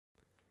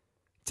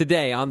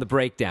Today on The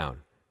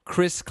Breakdown,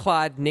 Chris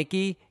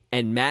Klodnicki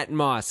and Matt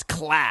Moss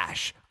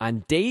clash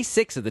on day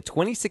 6 of the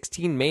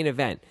 2016 main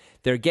event.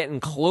 They're getting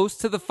close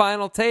to the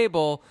final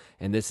table,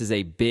 and this is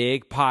a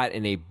big pot,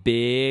 and a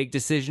big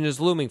decision is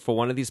looming for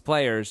one of these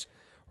players.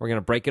 We're going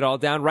to break it all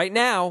down right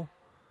now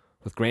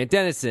with Grant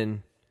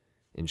Dennison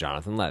and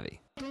Jonathan Levy.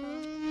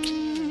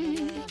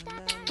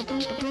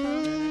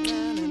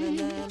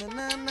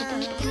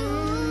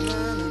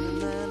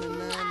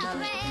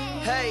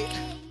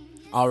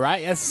 All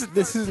right,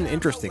 this is an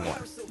interesting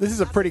one. This is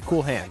a pretty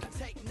cool hand.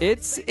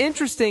 It's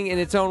interesting in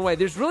its own way.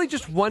 There's really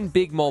just one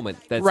big moment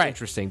that's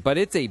interesting, but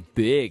it's a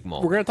big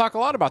moment. We're going to talk a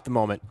lot about the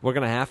moment. We're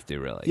going to have to,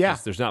 really. Yeah.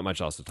 There's not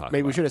much else to talk about.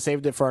 Maybe we should have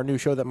saved it for our new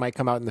show that might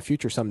come out in the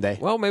future someday.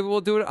 Well, maybe we'll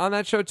do it on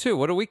that show, too.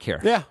 What do we care?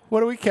 Yeah,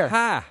 what do we care?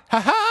 Ha!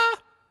 Ha-ha!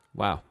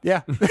 Wow.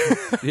 Yeah.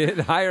 You hit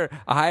a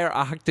higher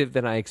octave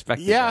than I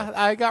expected. Yeah,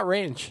 I got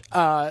range.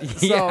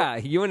 Yeah,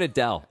 you and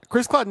Adele.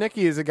 Chris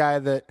Klodnicki is a guy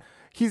that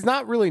he's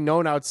not really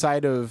known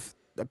outside of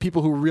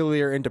people who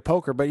really are into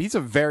poker, but he's a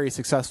very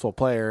successful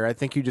player. I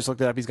think you just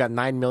looked it up. He's got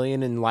 $9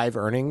 million in live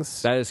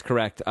earnings. That is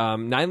correct.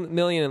 $9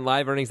 million in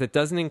live earnings. That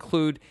doesn't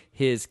include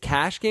his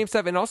cash game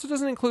stuff, and also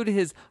doesn't include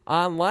his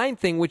online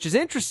thing, which is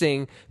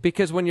interesting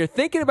because when you're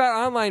thinking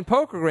about online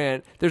poker,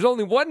 Grant, there's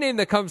only one name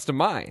that comes to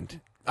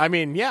mind. I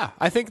mean, yeah,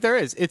 I think there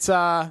is. It's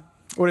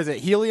what is it?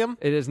 Helium?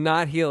 It is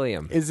not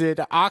helium. Is it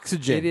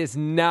oxygen? It is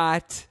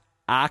not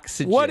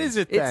oxygen. What is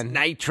it then? It's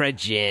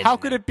nitrogen. How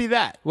could it be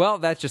that? Well,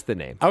 that's just the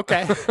name.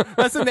 Okay,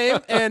 that's the name.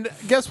 And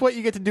guess what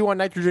you get to do on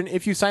nitrogen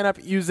if you sign up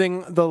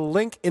using the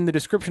link in the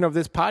description of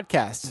this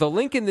podcast. The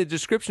link in the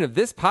description of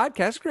this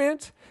podcast,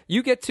 Grant,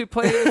 you get to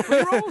play the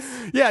free rolls.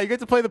 Yeah, you get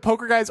to play the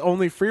Poker Guys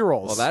only free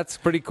rolls. Well, that's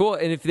pretty cool.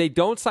 And if they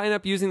don't sign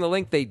up using the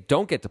link, they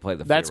don't get to play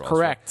the free rolls. That's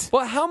correct.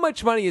 Well, how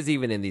much money is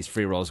even in these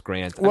free rolls,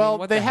 Grant? Well,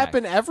 they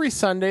happen every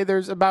Sunday.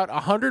 There's about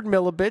 100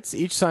 millibits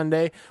each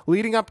Sunday,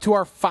 leading up to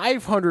our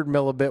 500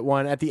 millibit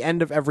one at the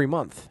end of every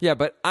month. Yeah,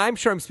 but I'm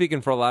sure I'm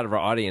speaking for a lot of our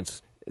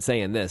audience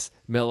saying this.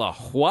 Milla,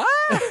 what?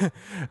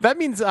 That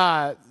means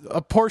a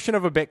portion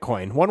of a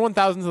Bitcoin,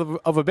 1/1000th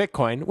of a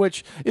Bitcoin,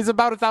 which is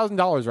about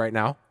 $1,000 right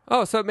now.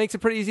 Oh, so it makes it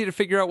pretty easy to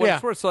figure out what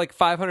it's worth. So like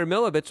 500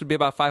 millibits would be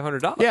about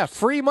 $500. Yeah,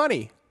 free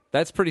money.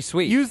 That's pretty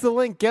sweet. Use the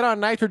link, get on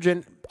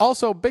nitrogen.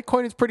 Also,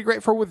 Bitcoin is pretty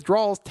great for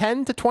withdrawals,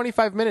 10 to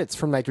 25 minutes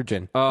from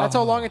nitrogen. That's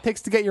how long it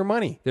takes to get your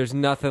money. There's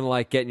nothing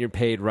like getting your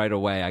paid right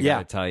away, I got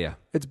to tell you.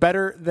 It's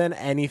better than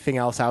anything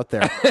else out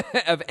there.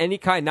 Of any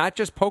kind, not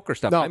just poker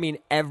stuff. No. I mean,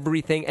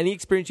 everything, any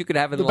experience you could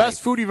have in life. The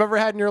best food you've ever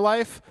had in your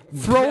life,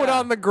 throw it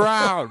on the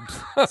ground.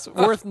 It's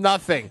worth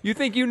nothing. You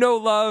think you know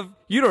love?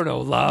 You don't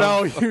know love.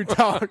 No, you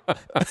don't.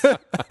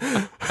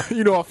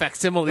 You know a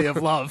facsimile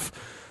of love.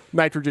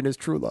 Nitrogen is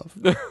true love.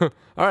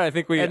 All right, I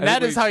think we... And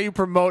that is how you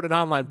promote an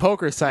online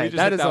poker site.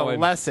 That is a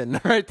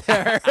lesson right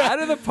there. Out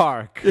of the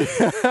park.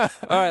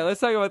 All right, let's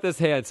talk about this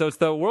hand. So it's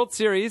the World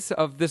Series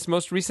of this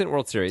most recent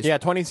World Series. Yeah,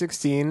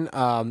 2016.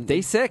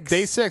 Day 6.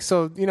 Day 6.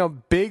 So,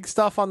 big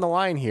stuff on the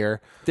line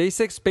here. Day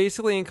 6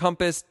 basically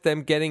encompassed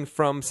them getting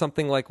from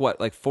something like what?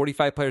 Like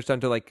 45 players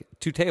down to like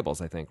 2 tables,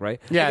 I think, right?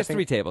 Yeah, I guess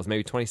 3 tables,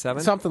 maybe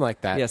 27? Something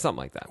like that. Yeah,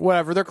 something like that.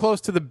 Whatever. They're close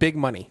to the big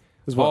money.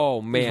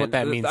 Oh, man. Is what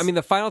that means. I mean,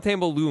 the final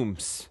table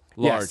looms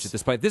large at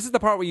this point. This is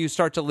the part where you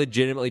start to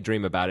legitimately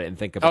dream about it and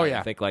think about it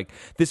and think like,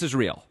 this is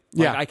real.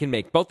 Like, I can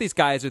make. Both these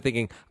guys are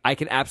thinking, I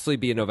can absolutely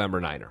be a November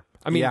Niner.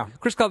 I mean,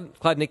 Chris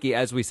Klodnicki,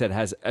 as we said,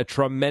 has a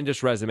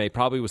tremendous resume.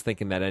 Probably was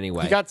thinking that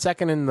anyway. He got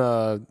second in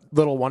the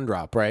little one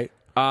drop, right?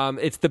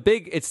 It's the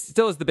big. It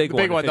still is the big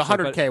one. The big one, the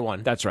 100K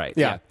one. That's right.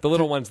 Yeah. The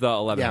little one's the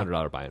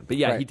 $1,100 buy-in.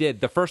 But he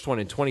did the first one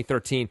in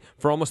 2013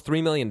 for almost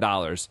 $3 million.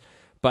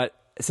 But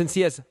since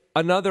he has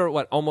another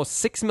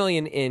almost $6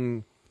 million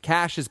in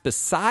cashes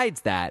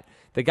besides that,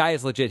 the guy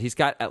is legit. He's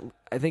got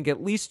I think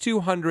at least two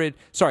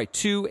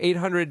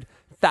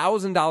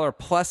 $800,000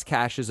 plus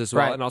cashes as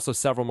well, and also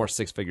several more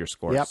 6-figure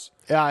scores.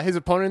 Yep. His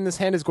opponent in this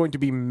hand is going to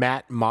be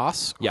Matt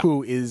Moss,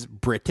 who is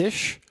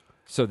British.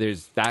 So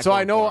there's that. So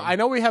I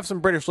know we have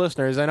some British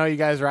listeners. I know you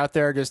guys are out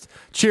there just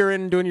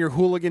cheering, doing your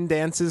hooligan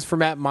dances for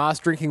Matt Moss,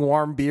 drinking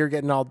warm beer,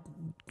 getting all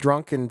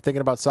drunk and thinking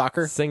about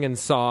soccer, singing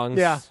songs.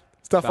 Yeah.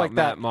 Stuff like that.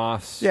 Matt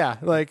Moss. Yeah,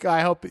 like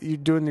I hope you're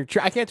doing your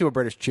cheer. I can't do a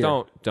British cheer.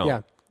 Don't.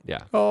 Yeah.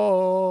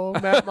 Oh,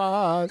 Matt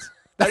Moss.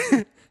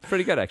 That's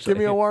pretty good, actually. Give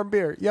me a warm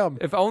beer. Yum.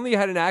 If only you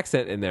had an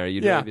accent in there,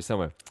 you'd maybe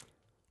somewhere.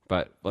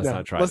 But let's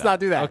not try Let's not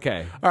do that.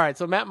 Okay. All right,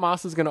 so Matt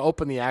Moss is going to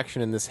open the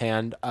action in this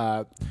hand.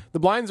 The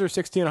blinds are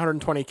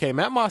 1,620K.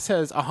 Matt Moss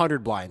has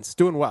 100 blinds.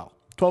 Doing well.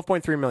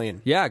 12.3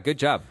 million. Yeah, good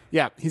job.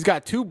 Yeah, he's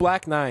got 2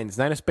 black nines,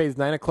 9 of spades,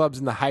 9 of clubs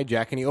in the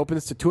hijack, and he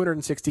opens to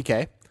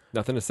 260K.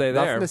 Nothing to say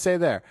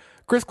there.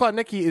 Chris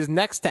Klodnicki is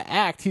next to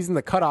act. He's in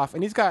the cutoff,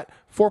 and he's got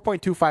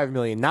 4.25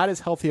 million. Not as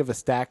healthy of a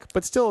stack,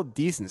 but still a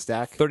decent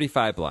stack.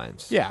 35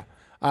 blinds. Yeah.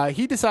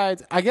 He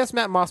decides, I guess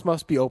Matt Moss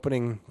must be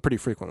opening pretty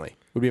frequently,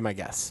 would be my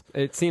guess.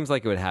 It seems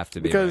like it would have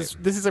to be. Because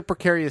this is a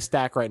precarious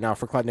stack right now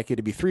for Klodnicki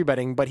to be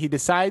 3-betting, but he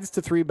decides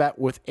to 3-bet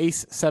with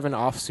ace-7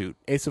 offsuit,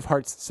 ace of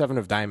hearts, 7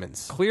 of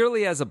diamonds.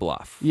 Clearly as a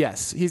bluff.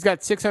 Yes. He's got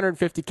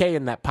 650K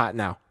in that pot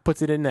now.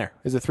 Puts it in there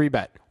as a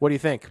 3-bet. What do you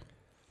think?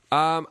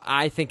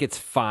 I think it's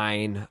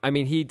fine. I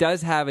mean, he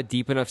does have a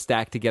deep enough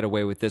stack to get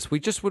away with this. We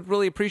just would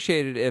really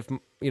appreciate it if,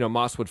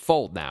 Moss would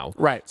fold now.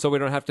 Right. So we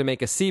don't have to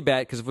make a C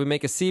bet, because if we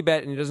make a C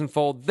bet and he doesn't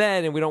fold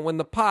then and we don't win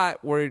the pot,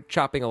 we're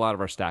chopping a lot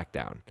of our stack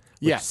down.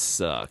 Which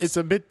sucks. It's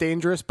a bit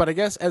dangerous, but I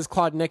guess as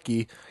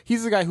Klodnicki,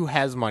 he's the guy who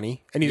has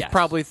money, and he's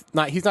probably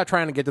not. He's not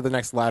trying to get to the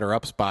next ladder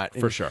up spot.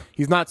 For sure.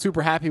 He's not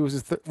super happy with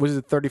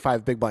his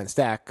 35 big blind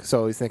stack,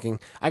 so he's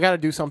thinking, I got to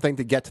do something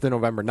to get to the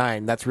November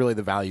 9. That's really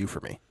the value for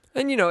me.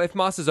 And, if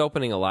Moss is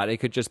opening a lot, it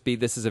could just be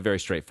this is a very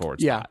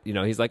straightforward spot.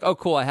 He's like, oh,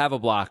 cool, I have a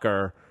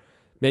blocker.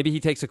 Maybe he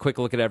takes a quick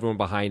look at everyone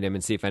behind him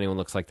and see if anyone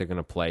looks like they're going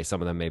to play.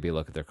 Some of them maybe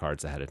look at their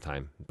cards ahead of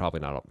time. Probably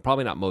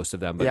not most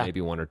of them, but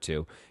maybe one or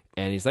two.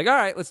 And he's like, all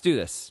right, let's do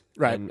this.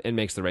 Right. And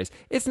makes the raise.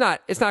 It's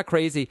not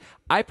crazy.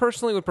 I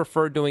personally would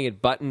prefer doing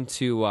it button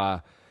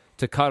to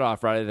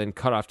cutoff rather than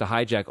cutoff to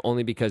hijack,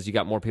 only because you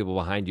got more people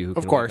behind you who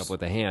can wake up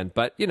with a hand.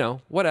 But,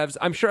 whatevs.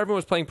 I'm sure everyone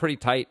was playing pretty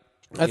tight.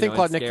 I think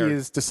Klodnicki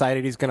has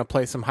decided he's going to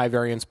play some high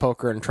variance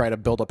poker and try to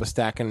build up a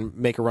stack and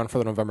make a run for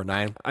the November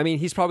 9. I mean,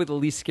 he's probably the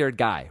least scared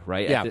guy,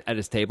 right? Yeah. At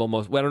his table.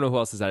 I don't know who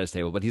else is at his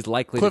table, but he's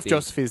likely Cliff to be.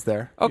 Josephie's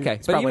there. Okay.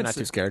 He's probably not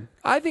too scared.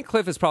 I think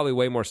Cliff is probably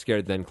way more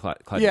scared than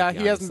Klodnicki. Yeah, he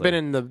honestly. hasn't been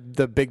in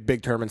the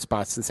big tournament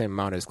spots the same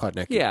amount as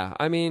Klodnicki. Yeah,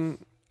 I mean,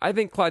 I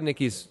think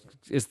Klodnicki's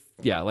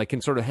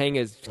can sort of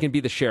can be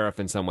the sheriff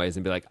in some ways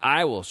and be like,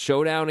 I will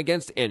show down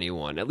against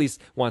anyone. At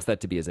least wants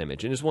that to be his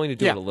image and is willing to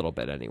do it a little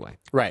bit anyway.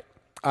 Right.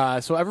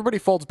 So everybody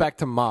folds back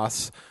to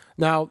Moss.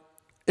 Now,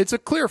 it's a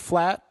clear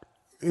flat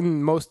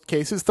in most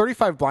cases.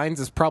 35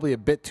 blinds is probably a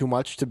bit too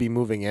much to be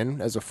moving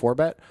in as a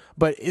 4-bet.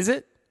 But is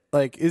it?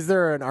 Is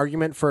there an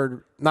argument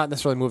for not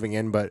necessarily moving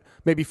in, but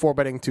maybe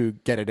 4-betting to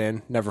get it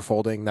in, never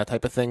folding, that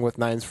type of thing with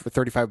 9s for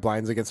 35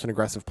 blinds against an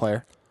aggressive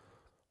player?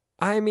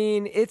 I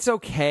mean, it's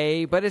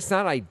okay, but it's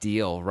not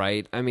ideal,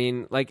 right? I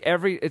mean,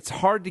 it's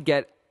hard to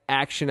get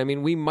action. I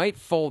mean, we might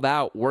fold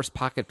out worse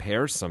pocket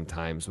pairs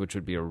sometimes, which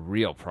would be a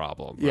real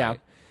problem. Right? Yeah.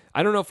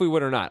 I don't know if we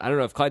would or not. I don't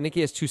know if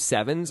Klodnicki has 2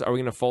 7s. Are we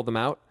going to fold them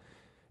out?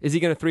 Is he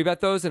going to 3-bet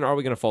those, and are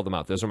we going to fold them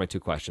out? Those are my 2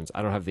 questions.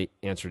 I don't have the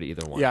answer to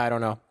either one. Yeah, I don't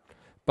know.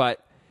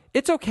 But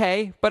it's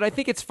okay, but I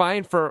think it's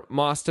fine for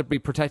Moss to be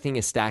protecting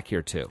his stack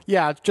here, too.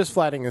 Yeah, just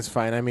flatting is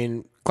fine. I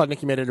mean,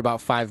 Klodnicki made it about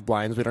 5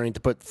 blinds. We don't need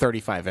to put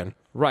 35 in.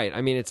 Right.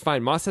 I mean, it's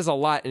fine. Moss has a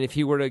lot, and if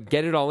he were to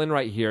get it all in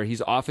right here,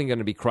 he's often going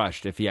to be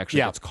crushed if he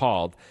actually gets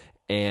called.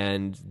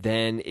 And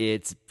then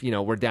it's,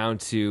 we're down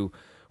to...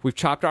 We've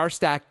chopped our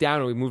stack down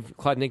and we moved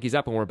Klodnicki's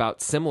up, and we're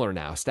about similar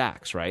now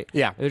stacks, right?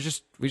 Yeah. We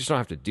just don't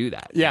have to do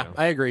that. Yeah,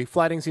 I agree.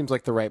 Flatting seems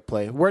like the right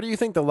play. Where do you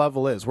think the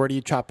level is? Where do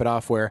you chop it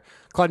off where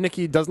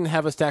Klodnicki doesn't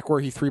have a stack where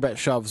he 3-bet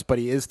shoves, but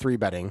he is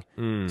 3-betting?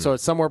 So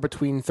it's somewhere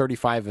between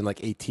 35 and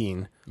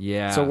 18.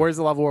 Yeah. So where's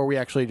the level where we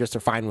actually just are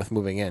fine with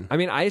moving in? I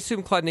mean, I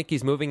assume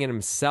Klodnicki's moving in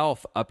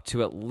himself up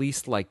to at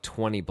least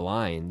 20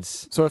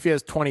 blinds. So if he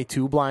has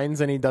 22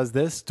 blinds and he does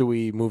this, do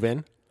we move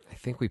in?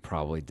 I think we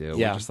probably do.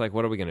 Yeah. We're just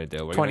what are we going to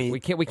do?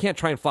 We can't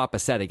try and flop a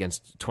set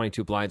against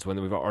 22 blinds when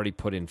we've already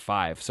put in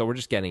 5. So we're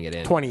just getting it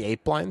in.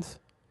 28 blinds?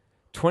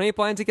 28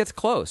 blinds, it gets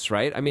close,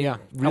 right? I mean,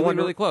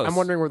 really close. I'm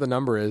wondering where the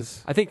number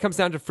is. I think it comes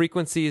down to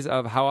frequencies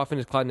of how often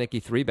is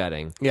Klodnicki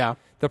 3-betting. Yeah.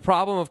 The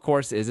problem, of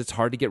course, is it's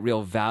hard to get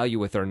real value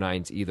with our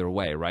 9s either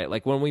way,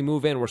 right? When we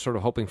move in, we're sort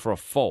of hoping for a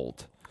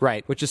fold.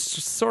 Right. Which is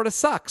sort of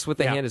sucks with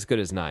a hand as good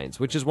as 9s,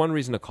 which is one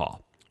reason to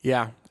call.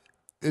 Yeah.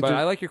 But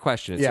I like your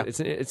question.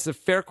 It's a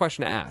fair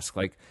question to ask.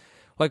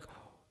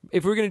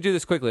 If we're going to do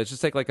this quickly, let's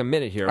just take a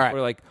minute here. Right.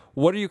 We're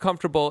what are you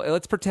comfortable?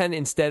 Let's pretend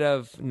instead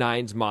of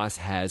 9s, Moss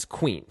has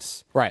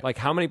queens. Right.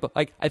 How many?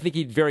 I think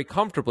he'd very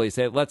comfortably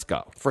say, let's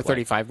go. For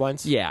 35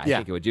 blinds? Yeah, I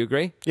think it would. Do you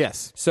agree?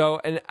 Yes.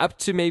 So, and up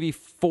to maybe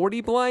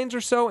 40 blinds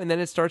or so, and then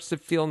it starts to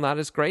feel not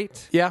as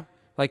great. Yeah.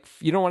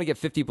 You don't want to get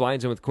 50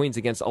 blinds in with queens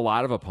against a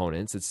lot of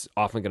opponents. It's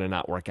often going to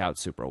not work out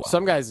super well.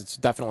 Some guys, it's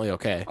definitely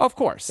okay. Of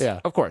course.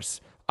 Yeah. Of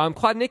course.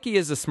 Klodnicki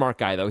is a smart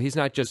guy, though. He's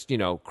not just,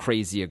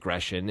 crazy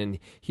aggression, and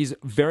he's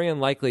very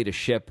unlikely to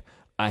ship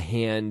a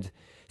hand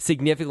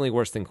significantly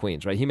worse than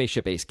queens, right? He may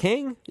ship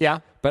ace-king. Yeah.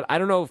 But I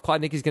don't know if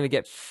Klodnicki's going to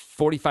get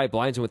 45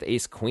 blinds in with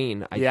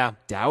ace-queen. I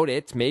doubt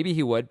it. Maybe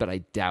he would, but I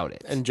doubt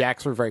it. And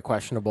jacks were very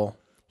questionable.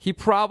 He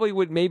probably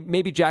would.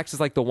 Maybe jacks is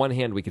the one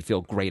hand we could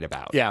feel great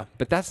about. Yeah.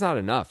 But that's not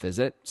enough, is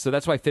it? So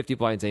that's why 50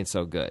 blinds ain't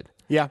so good.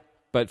 Yeah.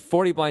 But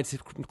 40 blinds,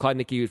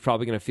 Klodnicki is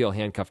probably going to feel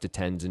handcuffed to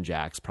 10s and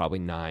jacks, probably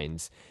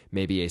 9s,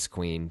 maybe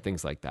ace-queen,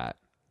 things like that.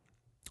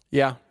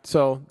 Yeah.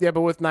 So,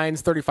 but with 9s,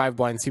 35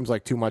 blinds seems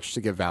like too much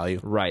to give value.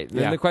 Right.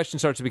 Then the question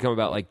starts to become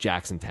about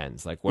jacks and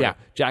 10s.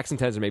 Jacks and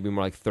 10s are maybe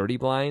more 30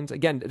 blinds.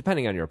 Again,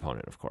 depending on your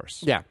opponent, of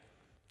course. Yeah.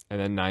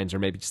 And then 9s are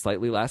maybe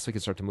slightly less. We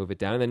can start to move it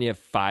down. And then you have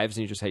 5s and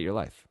you just hate your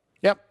life.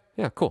 Yep.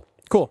 Yeah, cool.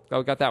 Cool. Oh,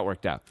 we got that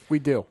worked out. We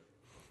do.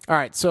 All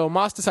right. So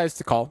Moss decides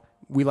to call.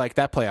 We like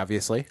that play,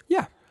 obviously.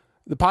 Yeah.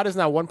 The pot is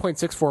now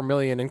 1.64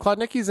 million, and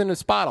Klodnicki's in a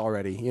spot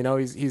already.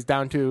 He's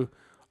down to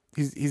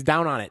he's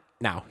down on it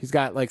now. He's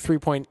got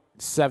 3.6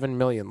 1.7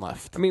 million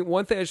left. I mean,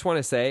 one thing I just want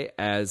to say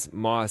as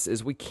Moss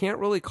is we can't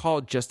really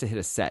call just to hit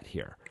a set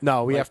here.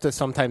 No, we have to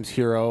sometimes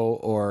hero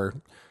or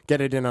get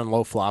it in on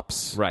low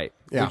flops. Right.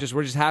 Yeah. We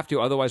just have to.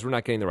 Otherwise, we're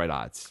not getting the right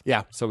odds.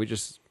 Yeah. So we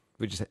just.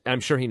 I'm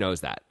sure he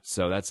knows that.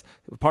 So that's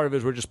part of it.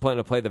 Is we're just planning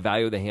to play the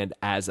value of the hand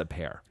as a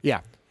pair.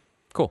 Yeah.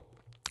 Cool.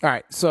 All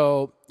right.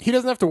 So he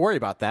doesn't have to worry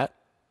about that.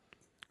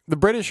 The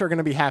British are going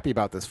to be happy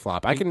about this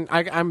flop.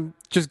 I'm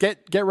just get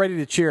ready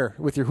to cheer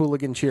with your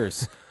hooligan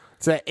cheers.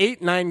 It's an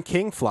 8-9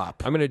 king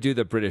flop. I'm going to do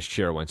the British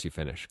cheer once you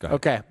finish. Go ahead.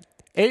 Okay.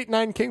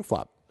 8-9 king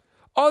flop.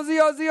 Aussie,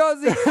 Aussie,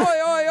 Aussie. Oi,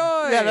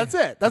 oi, oi. Yeah, that's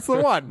it. That's the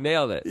one.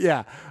 Nailed it.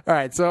 Yeah. All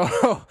right.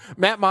 So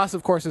Matt Moss,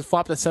 of course, has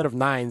flopped a set of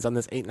 9s on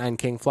this 8-9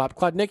 king flop.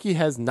 Klodnicki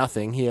has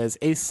nothing. He has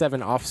ace-7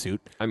 offsuit.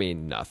 I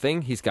mean,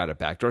 nothing. He's got a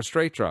backdoor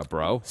straight draw,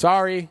 bro.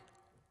 Sorry,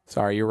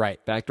 you're right.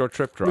 Backdoor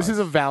trip draw. This is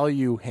a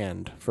value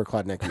hand for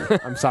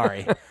Klodnicki. I'm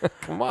sorry.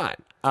 Come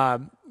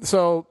on.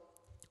 So,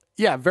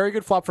 yeah, very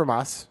good flop for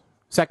Moss.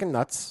 Second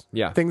nuts.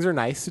 Yeah. Things are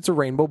nice. It's a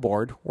rainbow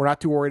board. We're not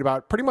too worried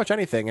about pretty much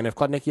anything. And if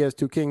Klodnicki has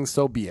 2 kings,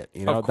 so be it.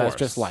 You know, Of course. that's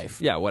just life.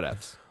 Yeah,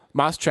 whatevs.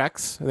 Moss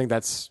checks. I think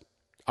that's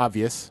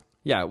obvious.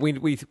 Yeah, we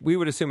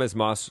would assume as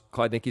Moss,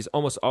 Klodnicki's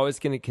almost always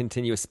going to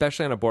continue,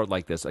 especially on a board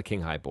like this, a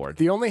king-high board.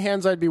 The only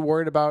hands I'd be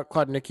worried about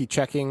Klodnicki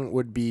checking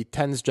would be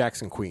 10s, jacks,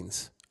 and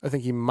queens. I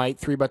think he might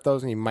 3-bet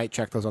those, and he might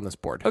check those on this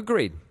board.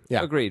 Agreed.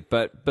 Yeah. Agreed.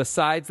 But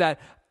besides that,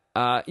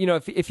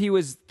 if he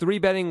was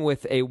 3-betting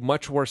with a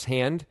much worse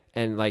hand,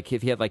 and like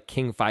if he had like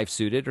king 5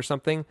 suited or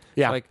something,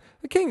 Yeah. like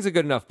the king's a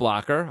good enough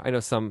blocker. I know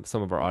some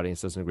of our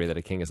audience doesn't agree that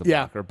a king is a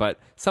Yeah. blocker, but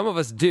some of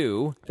us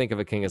do think of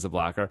a king as a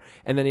blocker.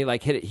 And then he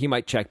like hit it, he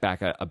might check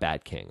back a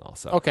bad king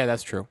also. Okay,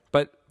 that's true.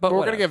 But We're going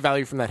whatever. to get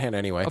value from that hand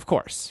anyway. Of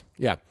course.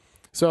 Yeah.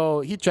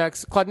 So he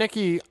checks.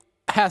 Klodnicki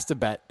has to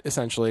bet,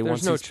 essentially, There's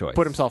once no he's choice.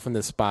 put himself in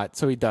this spot.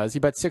 So he does. He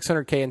bets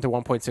 600K into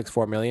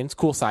 1.64 million. It's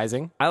cool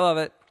sizing. I love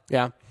it.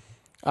 Yeah.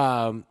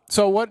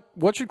 So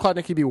what should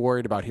Klodnicki be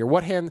worried about here?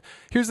 What hand?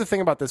 Here's the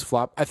thing about this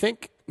flop. I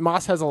think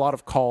Moss has a lot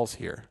of calls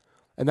here,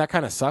 and that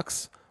kind of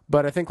sucks.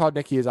 But I think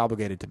Klodnicki is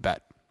obligated to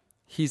bet.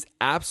 He's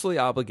absolutely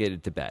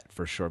obligated to bet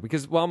for sure,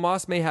 because while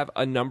Moss may have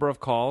a number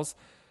of calls,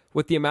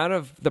 with the amount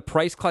of the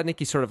price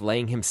Klodnicki sort of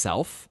laying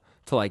himself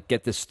to like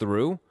get this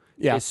through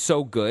Yeah. is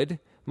so good.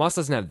 Moss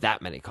doesn't have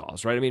that many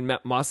calls, right? I mean,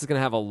 Moss is going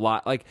to have a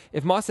lot. Like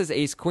if Moss has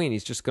ace queen,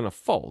 he's just going to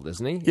fold,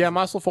 isn't he? Yeah,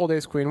 Moss will fold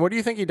ace queen. What do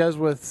you think he does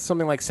with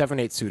something like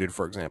 7-8 suited,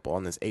 for example,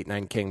 on this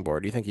 8-9 king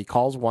board? Do you think he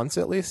calls once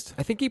at least?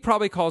 I think he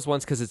probably calls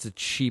once because it's a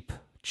cheap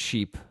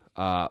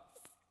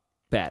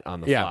bet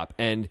on the Yeah. flop,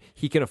 and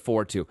he can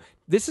afford to.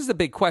 This is the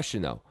big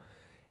question, though.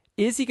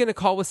 Is he going to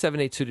call with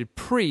 7-8 suited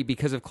pre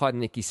because of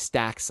Klodnicki's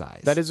stack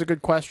size? That is a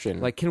good question.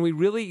 Like, can we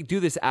really do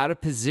this out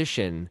of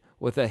position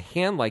with a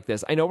hand like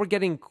this? I know we're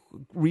getting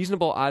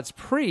reasonable odds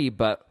pre,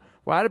 but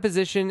we're out of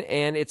position,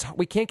 and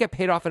we can't get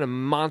paid off in a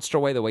monster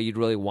way the way you'd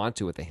really want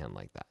to with a hand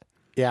like that.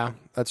 Yeah,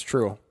 that's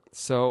true.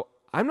 So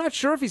I'm not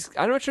sure if he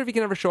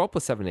can ever show up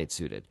with 7-8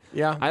 suited.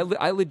 Yeah.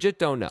 I legit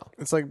don't know.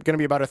 It's like going to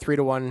be about a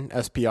 3-1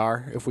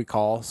 SPR if we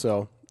call.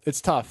 So it's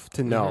tough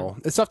to know.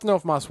 Mm-hmm. It's tough to know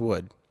if Moss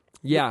would.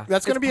 Yeah,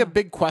 That's going to be a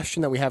big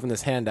question that we have in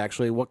this hand,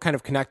 actually. What kind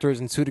of connectors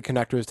and suited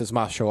connectors does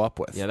Moss show up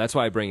with? Yeah, that's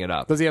why I bring it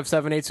up. Does he have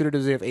 7-8 suited?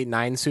 Does he have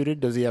 8-9 suited?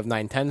 Does he have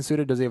 9-10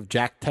 suited? Does he have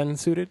Jack-10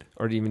 suited?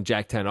 Or even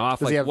Jack 10 off.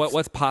 Does Like, he have,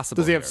 what's possible?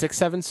 Does he have here?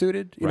 6-7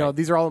 suited? You know, Right.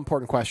 these are all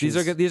important questions.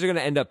 These are going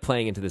to end up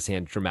playing into this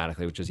hand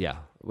dramatically, which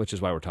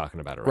is why we're talking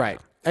about it right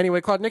now.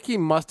 Anyway, Klodnicki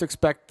must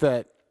expect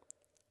that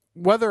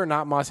whether or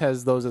not Moss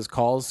has those as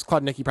calls,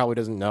 Klodnicki probably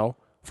doesn't know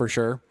for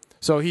sure.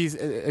 So he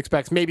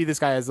expects maybe this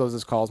guy has those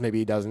as calls, maybe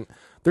he doesn't.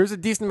 There's a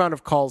decent amount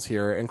of calls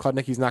here, and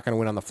Klodnicki's not going to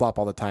win on the flop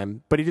all the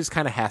time, but he just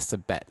kind of has to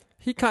bet.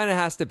 He kind of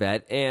has to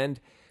bet, and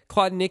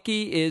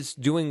Klodnicki is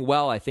doing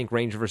well, I think,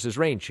 range versus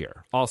range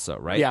here also,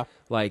 right? Yeah.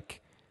 Like,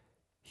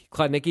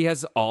 Klodnicki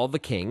has all the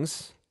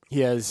kings.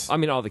 He has. I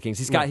mean, all the kings.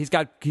 He's got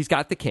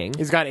the king.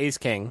 He's got ace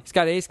king. He's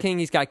got ace king.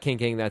 He's got king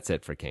king. That's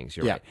it for kings.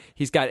 You're Yeah. right.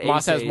 He's got ace.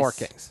 Moss has ace. more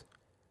kings.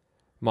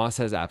 Moss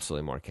has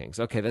absolutely more kings.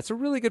 Okay, that's a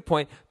really good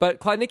point. But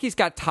Klodnicki's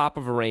got top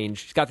of a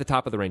range. He's got the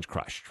top of the range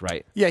crushed,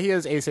 right? Yeah, he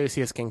has ace ace.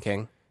 He has king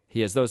king.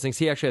 He has those things.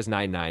 He actually has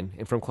 9-9.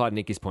 And from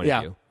Klodnicki's point Yeah,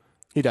 of view,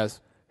 he does.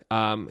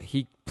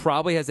 he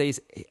probably has ace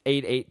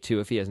 8-8 too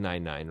if he has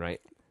 9-9,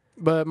 right?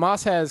 But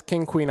Moss has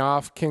king queen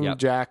off, king Yep.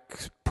 jack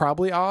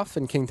probably off,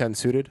 and king 10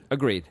 suited.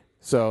 Agreed.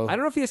 So I don't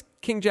know if he has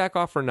king jack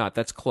off or not.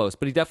 That's close,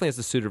 but he definitely has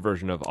the suited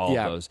version of all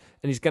Yeah. those,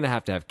 and he's going to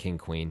have king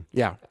queen.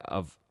 yeah,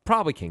 Of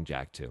probably king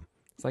jack too.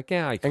 It's like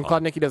and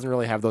Klodnicki doesn't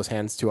really have those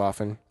hands too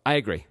often. I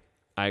agree.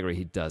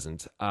 He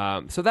doesn't.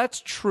 So that's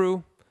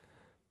true.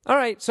 All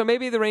right, so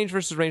maybe the range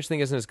versus range thing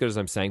isn't as good as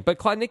I'm saying, but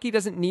Klodnicki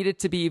doesn't need it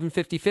to be even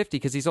 50-50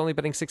 because he's only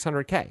betting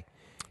 600K.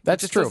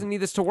 That's He just true. doesn't need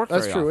this to work.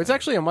 That's very true. often. It's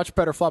actually a much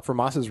better flop for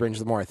Moss's range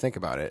the more I think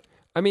about it.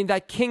 I mean,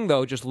 that king,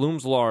 though, just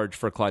looms large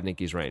for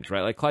Klodnicki's range, right?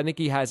 Like,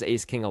 Klodnicki has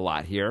ace-king a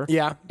lot here.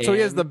 Yeah, so he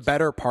has And- the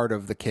better part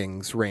of the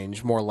king's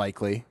range, more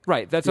likely.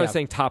 Right, that's what I was Yeah.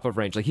 saying, top of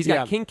range. Like, he's Yeah.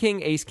 got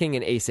king-king, ace-king,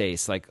 and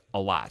ace-ace, like, a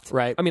lot.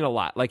 Right. I mean, a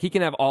lot. Like, he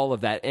can have all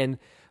of that. And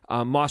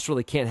Moss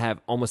really can't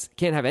have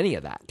any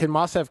of that. Can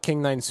Moss have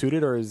king 9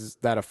 suited, or is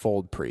that a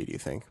fold pre, do you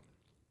think?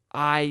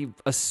 I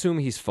assume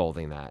he's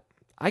folding that.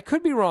 I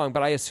could be wrong,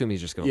 but I assume he's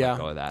just going to let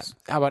go of that.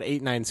 How about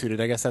 8-9 suited?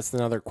 I guess that's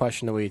another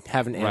question that we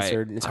haven't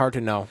answered. It's hard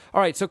to know.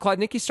 All right, so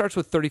Klodnicki starts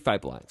with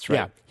 35 blinds, right?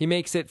 Yeah. He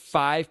makes it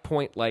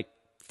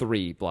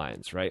 5.3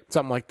 blinds, right?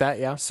 Something like that,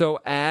 yeah. So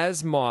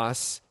as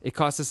Moss, it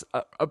costs us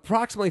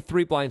approximately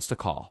 3 blinds to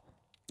call.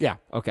 Yeah.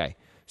 Okay.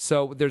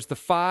 So there's the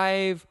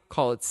 5,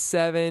 call it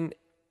 7,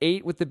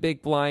 8 with the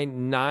big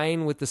blind,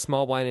 9 with the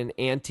small blind and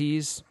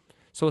antes.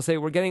 So we'll say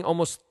we're getting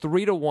almost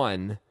 3 to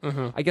 1.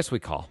 Mm-hmm. I guess we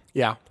call.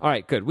 Yeah. All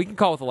right, good. We can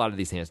call with a lot of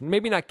these hands.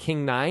 Maybe not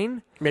king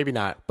 9. Maybe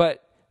not.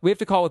 But we have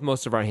to call with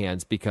most of our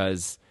hands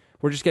because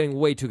we're just getting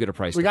way too good a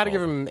price. We got to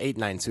give him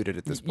 8-9 suited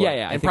at this point.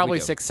 Yeah, and probably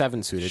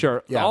 6-7 suited.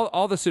 Sure. Yeah.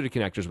 All the suited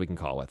connectors we can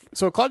call with.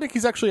 So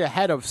Klodnicki's actually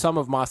ahead of some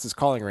of Moss's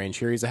calling range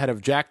here. He's ahead of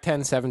Jack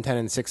 10, 7-10,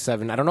 and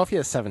 6-7. I don't know if he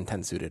has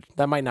 7-10 suited.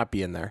 That might not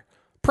be in there.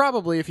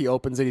 Probably if he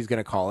opens it, he's going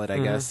to call it, I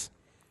guess.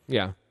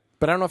 Yeah.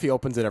 But I don't know if he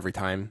opens it every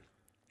time.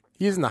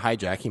 He's in the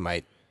hijack. He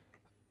might.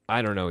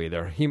 I don't know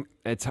either.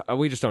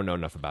 We just don't know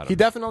enough about him. He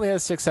definitely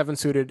has 6-7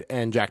 suited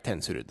and Jack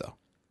 10 suited, though.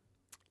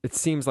 It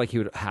seems like he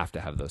would have to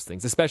have those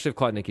things, especially if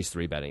Klodnicki's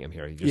 3-betting him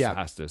here. He just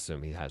has to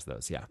assume he has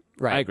those. Yeah.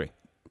 Right. I agree.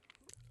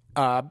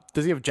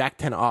 Does he have Jack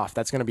 10 off?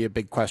 That's going to be a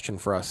big question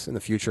for us in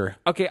the future.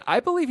 Okay, I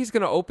believe he's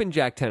going to open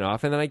Jack 10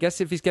 off, and then I guess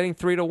if he's getting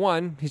 3 to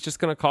 1, he's just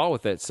going to call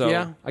with it. So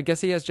Yeah. I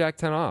guess he has Jack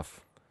 10 off.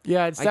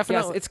 Yeah, it's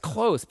definitely. It's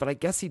close, but I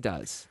guess he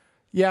does.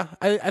 Yeah,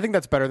 I think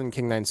that's better than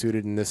King 9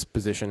 suited in this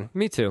position.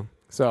 Me too.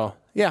 So,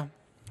 yeah,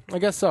 I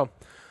guess so.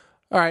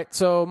 All right,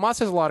 so Moss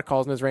has a lot of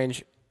calls in his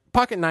range.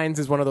 Pocket nines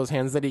is one of those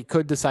hands that he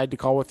could decide to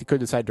call with, he could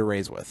decide to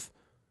raise with.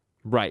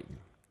 Right.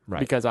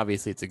 Because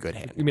obviously it's a good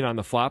hand. You mean on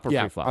the flop or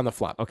pre-flop? On the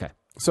flop. Okay.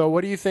 So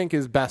what do you think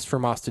is best for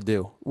Moss to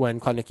do when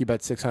Klodnicki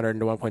bets 600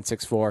 into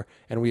 1.64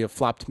 and we have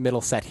flopped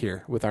middle set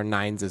here with our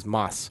nines as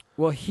Moss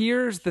Well,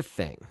 here's the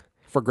thing.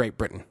 for Great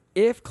Britain?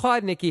 If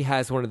Klodnicki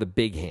has one of the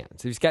big hands,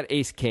 if he's got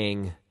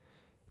ace-king,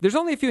 there's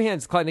only a few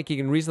hands Klodnicki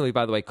can reasonably,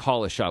 by the way,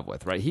 call a shove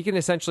with, right? He can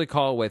essentially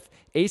call with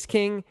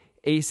ace-king,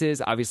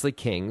 aces, obviously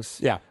kings.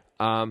 Yeah.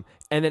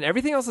 And then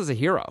everything else is a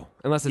hero,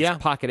 unless it's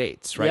pocket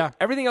eights, right? Yeah.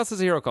 Everything else is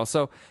a hero call.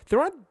 So there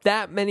aren't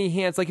that many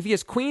hands. Like if he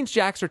has queens,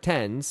 jacks, or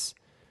tens,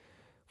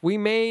 we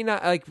may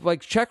not,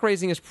 like check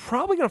raising is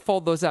probably going to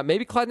fold those out.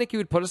 Maybe Klodnicki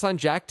would put us on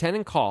jack 10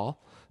 and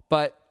call,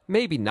 but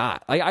maybe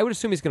not. Like I would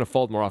assume he's going to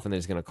fold more often than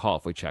he's going to call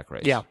if we check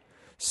raise. Yeah.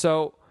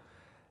 So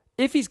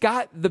if he's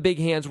got the big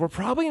hands, we're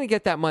probably going to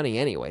get that money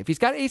anyway. If he's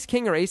got ace,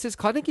 king, or aces,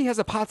 Klodnicki has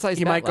a pot-sized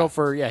He bet might go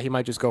left. he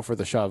might just go for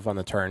the shove on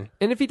the turn.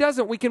 And if he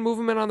doesn't, we can move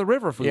him in on the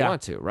river if we Yeah.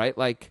 want to, right?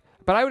 Like,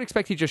 but I would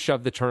expect he just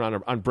shove the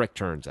turn on brick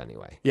turns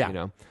anyway. Yeah. You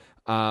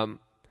know?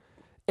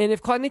 And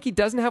if Klodnicki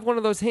doesn't have one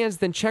of those hands,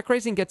 then check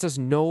raising gets us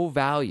no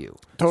value.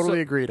 Totally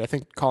So- agreed. I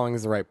think calling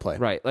is the right play.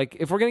 Right. Like,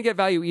 if we're going to get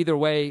value either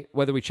way,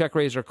 whether we check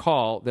raise or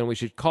call, then we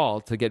should call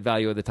to get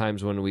value at the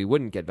times when we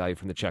wouldn't get value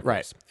from the check Right.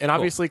 raise. And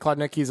obviously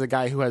Klodnicki is a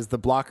guy who has the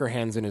blocker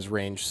hands in his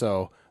range,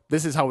 so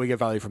this is how we get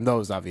value from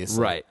those,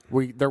 obviously. Right.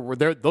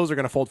 Those are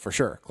going to fold for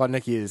sure.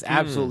 Klodnicki is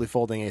absolutely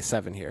folding a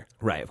 7 here.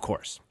 Right, of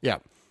course. Yeah.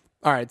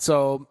 All right,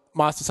 so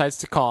Moss decides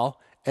to call,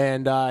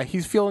 and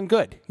he's feeling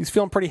good. He's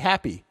feeling pretty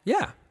happy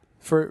Yeah.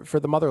 for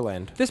the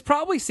motherland. This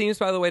probably seems,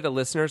 by the way, to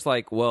listeners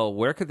like, well,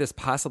 where could this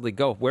possibly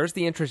go? Where's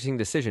the interesting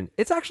decision?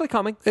 It's actually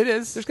coming. It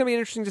is. There's going to be an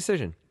interesting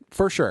decision.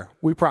 For sure.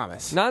 We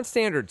promise.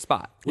 Non-standard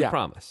spot. We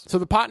promise. So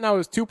the pot now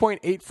is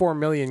 2.84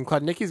 million.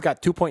 Klodnicki's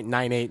got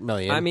 2.98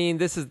 million. I mean,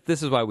 this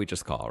is why we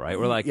just call, right?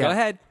 We're like,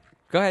 Yeah.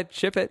 Go ahead,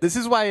 ship it. This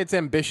is why it's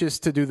ambitious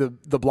to do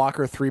the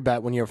blocker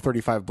 3-bet when you have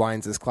 35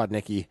 blinds as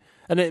Klodnicki.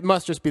 And it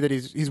must just be that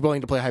he's willing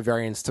to play high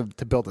variance to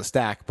build a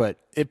stack, but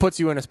it puts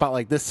you in a spot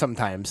like this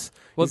sometimes.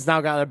 He's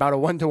now got about a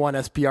 1-to-1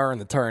 SPR in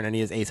the turn, and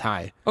he is ace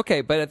high.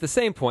 Okay, but at the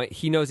same point,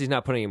 he knows he's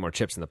not putting any more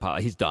chips in the pot.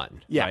 He's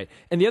done. Yeah. Right?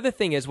 And the other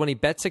thing is, when he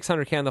bets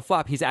 600K on the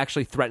flop, he's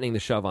actually threatening the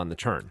shove on the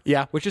turn.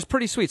 Yeah. Which is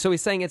pretty sweet. So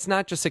he's saying it's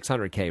not just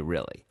 600K,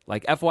 really.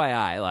 Like,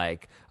 FYI,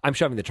 like, I'm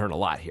shoving the turn a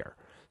lot here.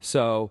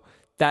 So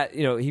that,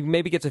 you know, he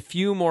maybe gets a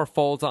few more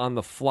folds on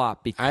the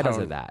flop because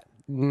of that.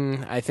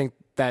 I think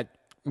that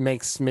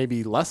makes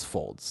maybe less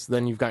folds.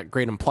 Then you've got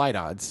great implied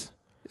odds.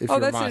 If Oh,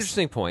 you're that's an Moss.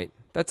 interesting point.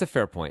 That's a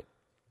fair point.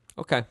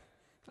 Okay.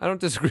 I don't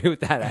disagree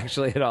with that,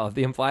 actually, at all.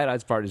 The implied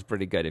odds part is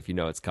pretty good if you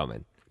know it's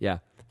coming. Yeah,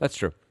 that's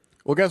true.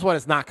 Well, guess what?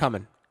 It's not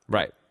coming.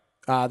 Right.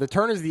 The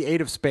turn is the 8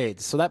 of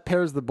spades. So that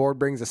pairs the board,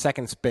 brings a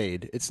second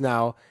spade. It's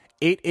now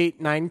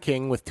 8-8-9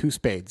 king with 2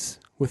 spades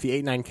with the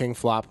 8-9 king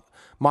flop.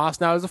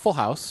 Moss now is a full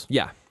house.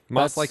 Yeah.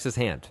 Moss That's- likes his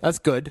hand. That's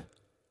good.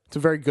 It's a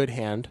very good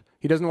hand.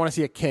 He doesn't want to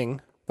see a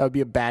king. That would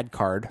be a bad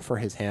card for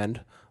his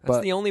hand.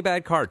 That's the only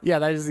bad card. Yeah,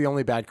 that is the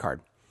only bad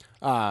card.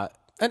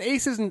 An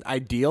ace isn't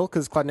ideal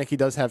because Klodnicki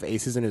does have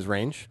aces in his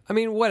range. I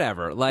mean,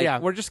 whatever. Like, Yeah.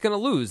 we're just going to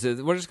lose.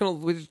 We're just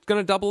going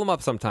to double him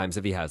up sometimes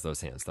if he has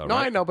those hands, though, No,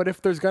 right? I know, but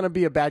if there's going to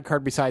be a bad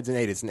card besides an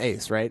 8, it's an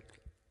ace, right?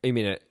 You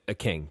mean a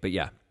king, but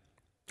yeah.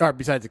 Or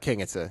besides a king,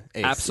 it's a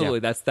ace. Absolutely.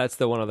 That's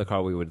the one other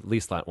card we would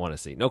least want to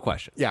see. No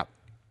question. Yeah.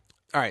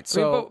 All right, I mean,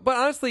 so but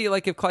honestly,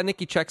 like if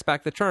Klodnicki checks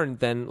back the turn,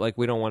 then like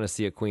we don't want to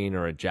see a queen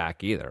or a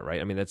jack either, right?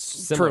 I mean, that's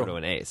similar True. to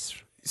an ace.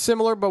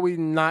 similar, but we're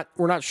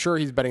not sure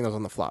he's betting those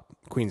on the flop,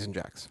 queens and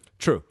jacks.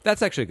 True.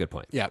 That's actually a good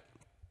point. Yeah.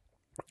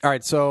 All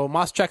right, so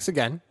Moss checks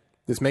again.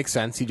 This makes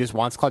sense. He just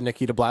wants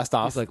Klodnicki to blast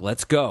off. He's like,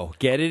 let's go.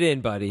 Get it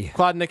in, buddy.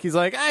 Klodnicki's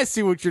like, I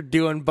see what you're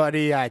doing,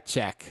 buddy. I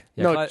check.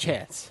 No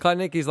chance.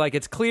 Klodnicki's like,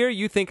 it's clear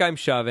you think I'm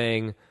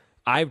shoving.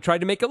 I've tried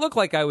to make it look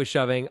like I was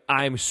shoving.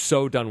 I'm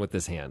so done with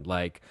this hand.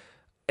 Like,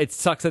 it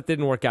sucks that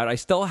didn't work out. I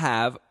still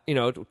have,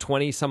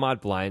 20 some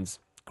odd blinds.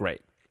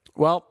 Great.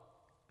 Well,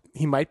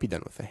 he might be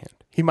done with the hand.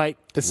 He might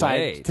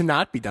decide to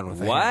not be done with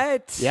the hand.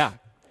 What? Yeah.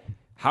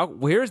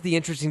 Where's the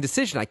interesting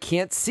decision? I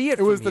can't see it.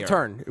 It was the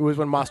turn. It was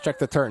when Moss checked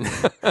the turn.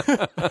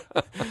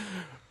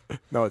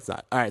 No, it's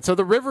not. All right. So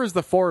the river is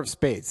the 4 of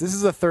spades. This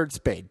is a third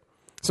spade.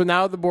 So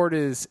now the board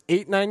is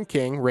 8-9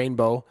 king,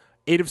 rainbow,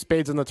 8 of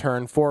spades on the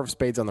turn, 4 of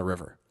spades on the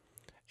river.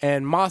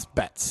 And Moss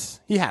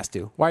bets. He has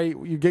to. Why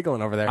are you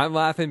giggling over there? I'm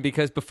laughing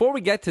because before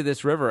we get to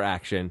this river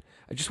action,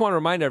 I just want to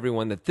remind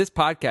everyone that this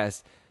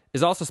podcast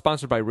is also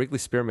sponsored by Wrigley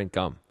Spearmint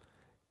Gum.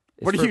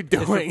 What are you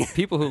doing? It's for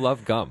people who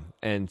love gum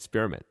and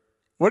spearmint.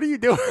 What are you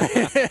doing?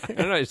 I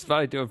don't know. I just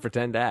thought I'd do a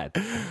pretend ad.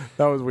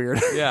 That was weird.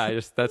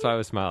 Yeah, that's why I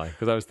was smiling,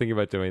 because I was thinking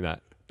about doing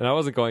that. And I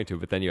wasn't going to,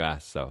 but then you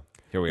asked, so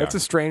here we are. That's a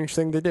strange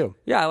thing to do.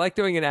 Yeah, I like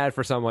doing an ad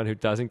for someone who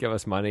doesn't give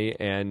us money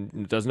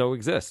and doesn't know we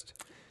exist.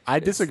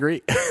 I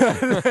disagree.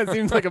 That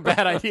seems like a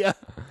bad idea.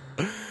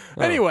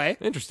 Anyway.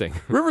 Interesting.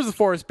 River's the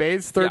 4 of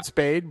spades, third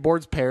spade,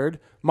 board's paired.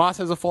 Moss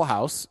has a full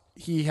house.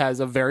 He has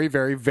a very,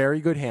 very,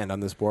 very good hand on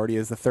this board. He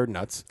has the third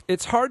nuts.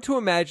 It's hard to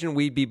imagine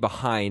we'd be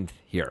behind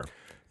here.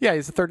 Yeah,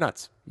 he's the third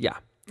nuts. Yeah.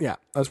 Yeah,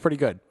 that was pretty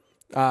good.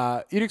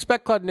 You'd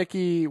expect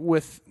Klodnicki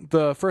with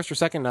the first or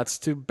second nuts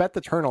to bet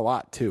the turn a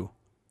lot, too.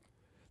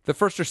 The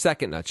first or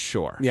second nuts,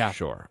 sure. Yeah.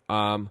 Sure.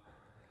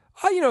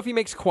 If he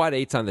makes quad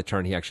 8s on the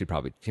turn,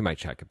 he might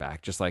check it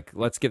back. Just like,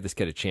 let's give this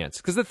kid a chance.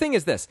 Because the thing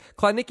is this,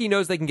 Klodnicki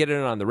knows they can get it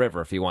in on the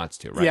river if he wants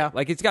to, right? Yeah.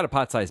 Like, he's got a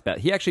pot-sized bet.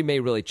 He actually may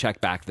really check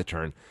back the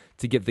turn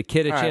to give the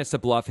kid a chance to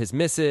bluff his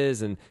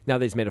misses, and now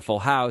that he's made a full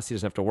house, he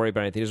doesn't have to worry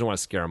about anything. He doesn't want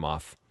to scare him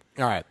off.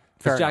 All right.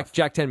 Fair enough.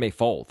 Jack 10 may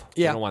fold.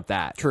 Yeah. You don't want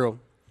that. True.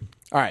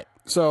 All right.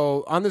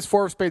 So on this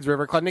 4 of spades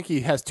river,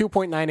 Klodnicki has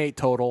 2.98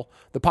 total.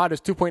 The pot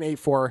is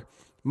 2.84.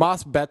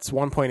 Moss bets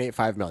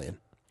 1.85 million.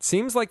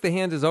 Seems like the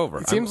hand is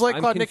over. It seems like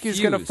Klodnicki's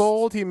going to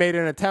fold. He made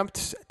an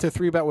attempt to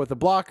 3-bet with the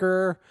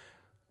blocker.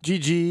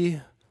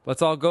 GG.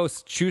 Let's all go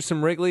chew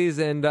some Wrigley's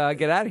and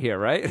get out of here,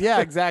 right?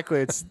 Yeah,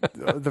 exactly. It's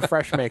the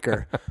fresh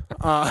maker.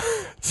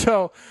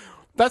 So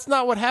that's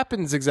not what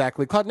happens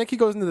exactly. Klodnicki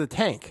goes into the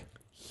tank.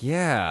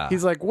 Yeah.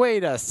 He's like,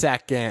 wait a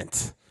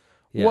second.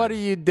 Yeah. What are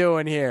you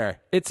doing here?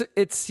 It's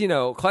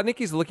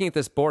Klodnicki's looking at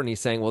this board and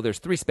he's saying, well, there's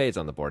 3 spades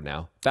on the board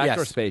now.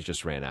 Backdoor spades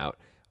just ran out.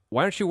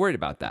 Why aren't you worried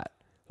about that?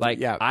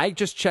 Like, I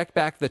just checked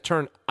back the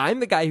turn. I'm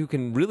the guy who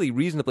can really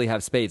reasonably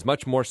have spades,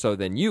 much more so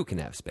than you can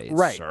have spades,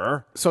 right,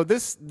 sir. So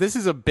this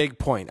is a big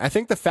point. I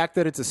think the fact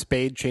that it's a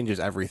spade changes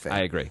everything.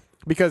 I agree.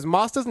 Because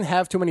Moss doesn't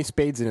have too many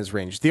spades in his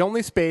range. The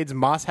only spades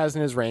Moss has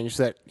in his range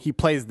that he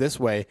plays this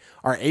way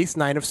are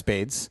ace-9 of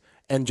spades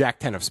and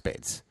jack-10 of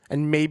spades,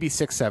 and maybe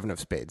 6-7 of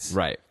spades.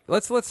 Right.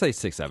 Let's say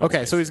 6-7.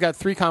 Okay, so he's got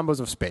 3 combos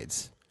of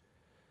spades.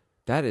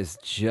 That is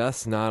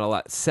just not a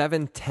lot.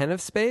 7-10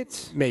 of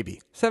spades?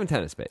 Maybe.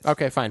 7-10 of spades.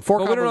 Okay, fine. 4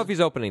 but combos. we don't know if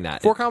he's opening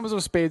that. 4 combos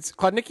of spades.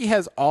 Klodnicki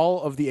has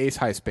all of the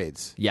ace-high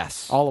spades.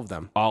 Yes. All of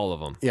them. All of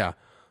them. Yeah.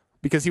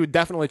 Because he would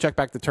definitely check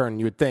back the turn,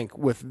 you would think,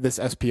 with this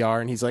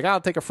SPR, and he's like,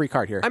 I'll take a free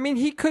card here. I mean,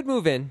 he could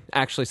move in,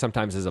 actually,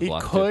 sometimes as a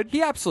bluff. Could.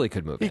 He absolutely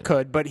could move in. He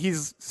could, but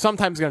he's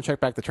sometimes going to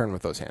check back the turn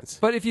with those hands.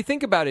 But if you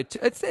think about it,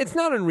 it's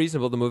not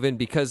unreasonable to move in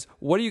because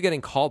what are you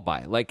getting called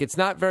by? Like, it's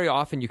not very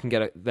often you can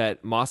get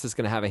that Moss is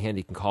going to have a hand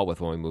he can call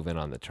with when we move in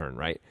on the turn,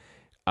 right?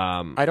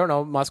 I don't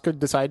know. Moss could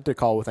decide to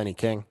call with any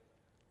king.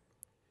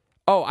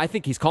 Oh, I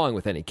think he's calling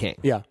with any king.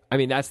 Yeah. I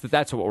mean, that's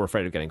what we're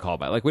afraid of getting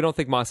called by. Like, we don't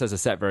think Moss has a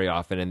set very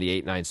often, and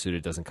the 8-9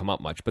 suited doesn't come up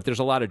much. But there's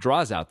a lot of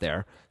draws out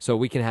there, so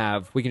we can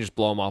just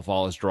blow him off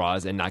all his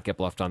draws and not get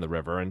bluffed on the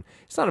river. And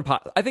it's not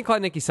I think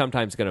Klodnicki's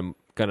sometimes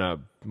gonna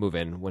move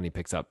in when he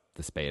picks up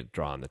the spade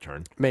draw on the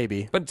turn.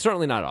 Maybe, but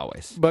certainly not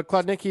always. But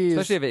Klodnicki,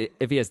 especially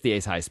if he has the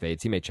ace-high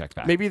spades, he may check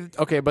back. Maybe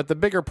okay, but the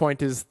bigger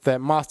point is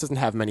that Moss doesn't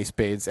have many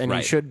spades, and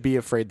you should be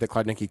afraid that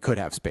Klodnicki could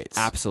have spades.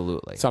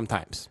 Absolutely,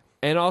 sometimes.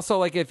 And also,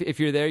 like, if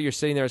you're there, you're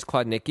sitting there as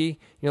Klodnicki,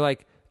 you're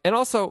like, and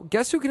also,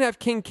 guess who can have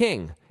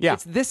king? Yeah.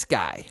 It's this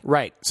guy.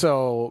 Right.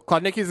 So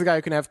Klodnicki is the guy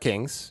who can have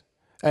kings.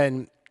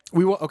 And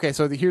we will, okay,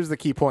 so here's the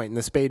key point, and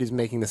the spade is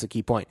making this a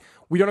key point.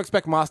 We don't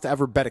expect Moss to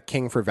ever bet a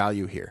king for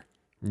value here.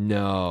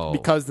 No.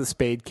 Because the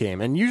spade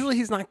came. And usually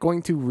he's not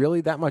going to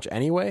really that much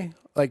anyway.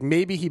 Like,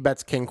 maybe he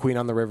bets king, queen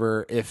on the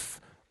river if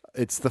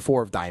it's the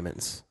 4 of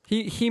diamonds.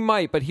 He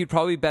might, but he'd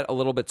probably bet a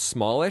little bit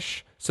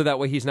smallish, so that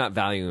way he's not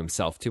valuing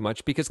himself too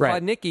much. Because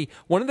Klodnicki,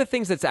 one of the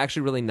things that's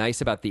actually really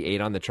nice about the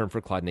 8 on the turn for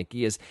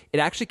Klodnicki is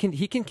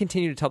he can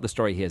continue to tell the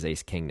story he has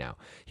ace king now.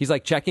 He's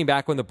like checking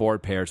back when the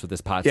board pairs with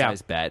this pot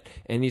size bet,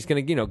 and he's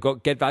going to go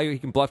get value. He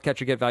can bluff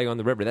catch or get value on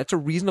the river. That's a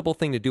reasonable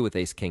thing to do with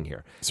ace king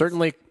here.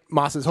 Certainly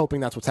Moss is hoping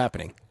that's what's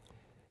happening.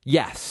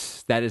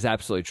 Yes, that is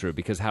absolutely true,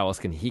 because how else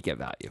can he get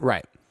value?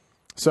 Right.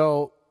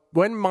 So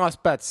when Moss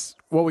bets,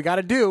 what we got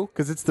to do,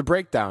 because it's the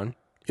breakdown,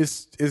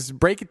 is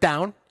break it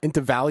down into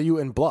value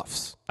and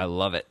bluffs. I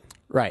love it.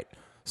 Right.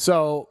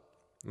 So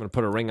I'm going to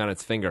put a ring on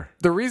its finger.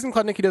 the reason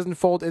Kludnicki doesn't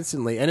fold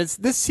instantly, and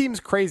this seems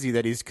crazy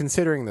that he's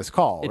considering this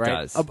call, right?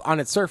 Does. On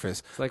its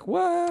surface. It's like,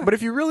 what? But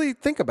if you really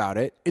think about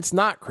it, it's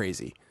not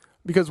crazy.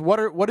 Because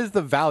what is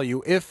the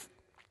value if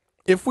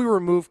we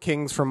remove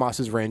kings from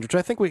Moss's range, which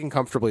I think we can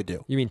comfortably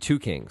do? You mean 2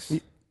 kings?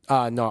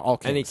 No, all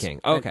kings. Any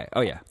king. Okay.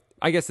 Oh, yeah.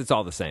 I guess it's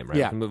all the same, right?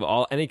 Yeah. We can move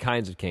any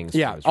kinds of kings.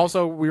 Yeah. from his range.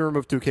 Also, we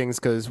removed 2 kings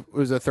because it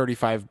was a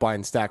 35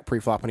 blind stack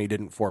pre-flop and he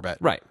didn't 4-bet.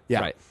 Right. Yeah.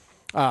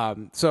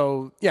 Right.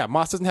 So, yeah,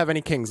 Moss doesn't have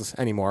any kings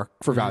anymore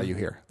for value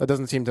here. That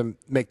doesn't seem to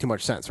make too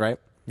much sense, right?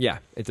 Yeah,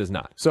 it does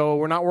not. So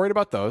we're not worried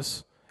about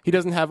those. He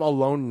doesn't have a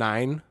lone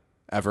 9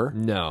 ever.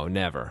 No,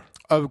 never.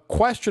 A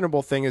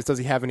questionable thing is, does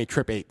he have any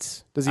trip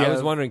 8s? Does he I have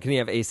was wondering, can he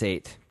have ace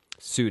 8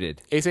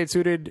 suited? ace 8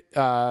 suited?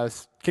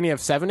 Can he have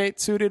 7-8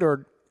 suited?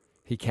 Or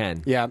He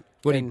can. yeah,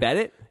 Would he bet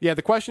it? Yeah,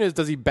 the question is,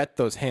 does he bet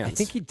those hands? I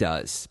think he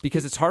does,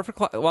 because it's hard for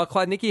while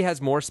Klodnicki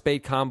has more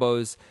spade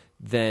combos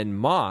than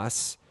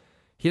Moss,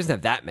 he doesn't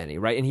have that many,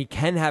 right? And he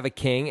can have a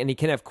king, and he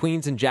can have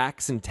queens and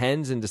jacks and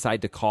tens and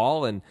decide to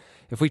call. And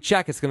if we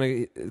check,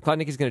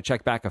 Klodnicki's going to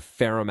check back a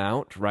fair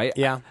amount, right?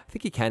 Yeah. I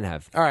think he can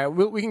have. All right,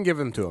 we can give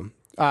them to him.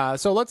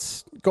 So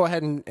let's go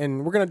ahead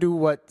and we're going to do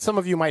what some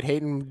of you might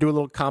hate and do a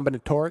little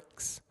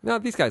combinatorics. No,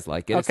 these guys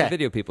like it. It's the Okay.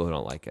 video people who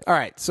don't like it. All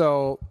right,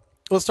 so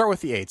let's start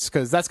with the 8s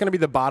because that's going to be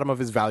the bottom of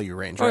his value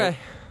range, right? Okay.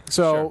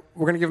 So Sure.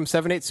 we're going to give him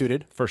 7-8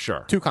 suited, For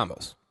sure. 2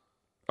 combos.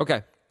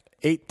 Okay.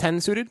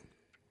 8-10 suited,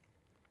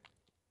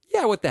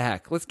 Yeah, what the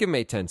heck? Let's give him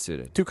 8-10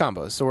 suited. 2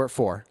 combos. So we're at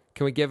 4.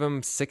 Can we give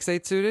him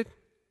 6-8 suited?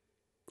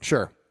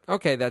 Sure.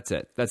 Okay, that's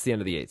it. That's the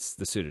end of the 8s,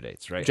 the suited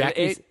 8s, right? Jack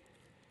And 8.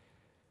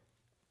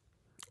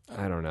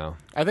 I don't know.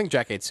 I think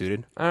Jack 8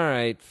 suited. All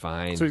right,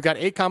 fine. So we've got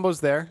 8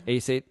 combos there,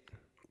 Ace 8.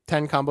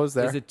 10 combos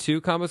there. Is it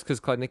 2 combos? Because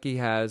Klodnicki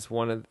has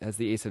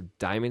the ace of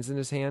diamonds in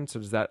his hand. So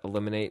does that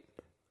eliminate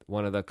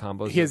one of the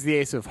combos? He has the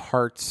ace of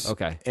hearts.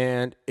 Okay.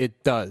 And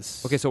it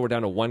does. Okay, so we're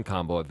down to 1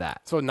 combo of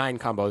that. So 9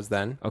 combos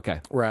then.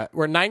 Okay.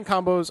 We're 9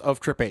 combos of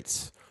trip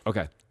 8s.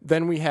 Okay.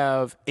 Then we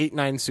have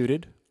 8-9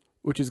 suited,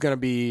 which is going to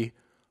be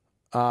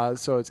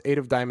so it's 8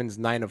 of diamonds,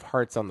 9 of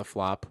hearts on the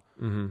flop.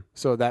 Mm-hmm.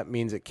 So that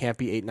means it can't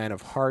be 8-9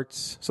 of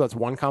hearts. So that's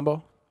 1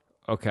 combo.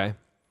 Okay.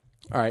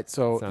 All right.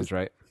 So Sounds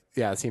right.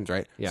 yeah, it seems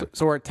right. Yeah.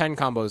 So we're at 10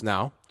 combos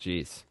now.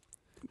 Jeez.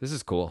 This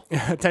is cool.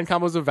 10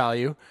 combos of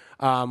value.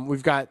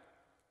 We've got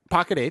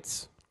pocket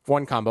 8s,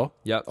 1 combo.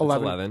 Yep.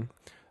 11.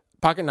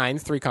 Pocket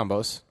 9s, 3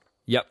 combos.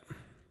 Yep.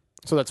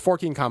 So that's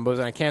 14 combos,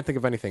 and I can't think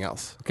of anything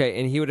else. Okay,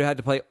 and he would have had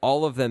to play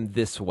all of them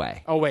this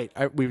way. Oh, wait.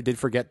 We did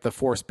forget the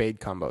 4 spade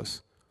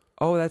combos.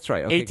 Oh, that's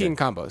right. Okay, 18 good.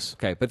 combos.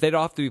 Okay, but they'd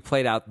all have to be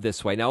played out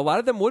this way. Now, a lot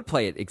of them would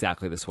play it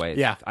exactly this way.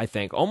 Yeah. I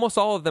think. Almost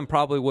all of them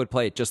probably would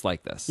play it just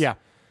like this. Yeah.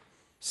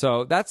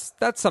 So that's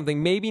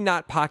something. Maybe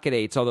not pocket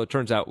 8s, although it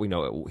turns out we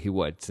know he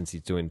would since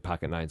he's doing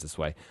pocket 9s this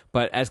way.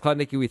 But as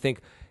Klodnicki, we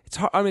think it's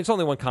hard. I mean, it's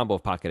only 1 combo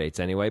of pocket 8s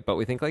anyway, but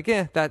we think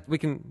that we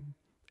can.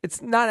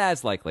 It's not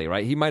as likely,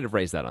 right? He might have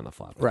raised that on the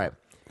flop. Right.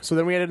 So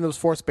then we added those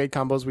 4 spade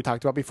combos we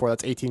talked about before.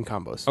 That's 18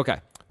 combos. Okay.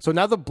 So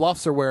now the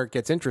bluffs are where it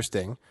gets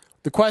interesting.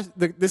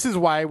 This is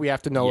why we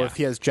have to know Yeah. if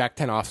he has Jack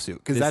 10 offsuit,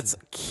 because that's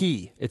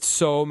key. It's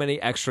so many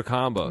extra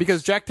combos.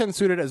 Because Jack 10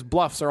 suited as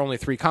bluffs are only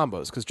 3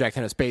 combos, because Jack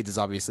 10 of spades is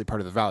obviously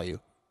part of the value.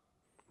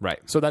 Right.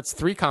 So that's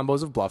 3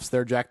 combos of bluffs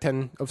there. Jack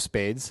 10 of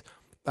spades,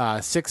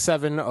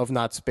 6-7 of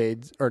not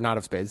spades, or not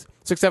of spades.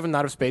 6-7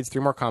 not of spades,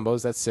 3 more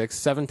combos. That's 6.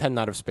 7-10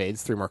 not of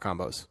spades, 3 more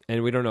combos.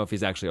 And we don't know if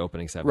he's actually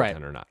opening 7-10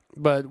 Right. or not.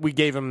 But we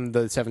gave him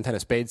the 7-10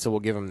 of spades, so we'll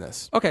give him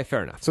this. Okay,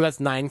 fair enough. So that's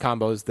 9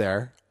 combos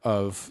there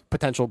of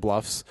potential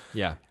bluffs.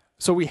 Yeah.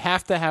 So we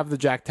have to have the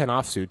Jack 10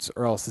 offsuits,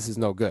 or else this is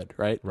no good,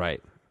 right?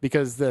 Right.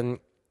 Because then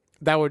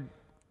that would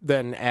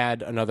then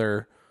add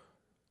another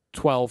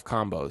 12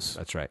 combos.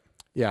 That's right.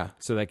 Yeah.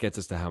 So that gets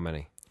us to how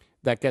many?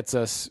 That gets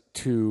us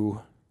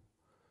to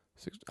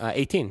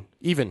 18,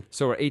 even.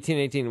 So we're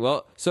 18.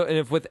 Well, so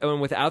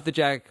and without the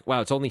Jack, wow,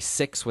 it's only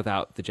 6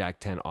 without the Jack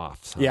 10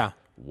 offs. Huh? Yeah.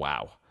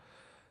 Wow.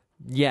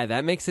 Yeah,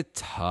 that makes it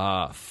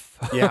tough.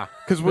 Yeah.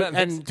 That makes-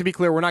 And to be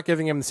clear, we're not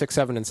giving him the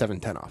 6-7 and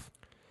 7-10 off.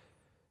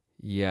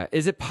 Yeah.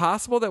 Is it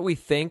possible that we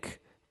think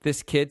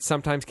this kid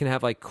sometimes can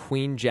have like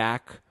Queen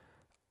Jack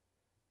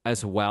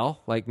as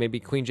well? Like maybe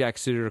Queen Jack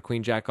suited or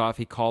Queen Jack off.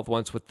 He called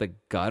once with the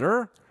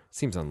gutter.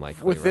 Seems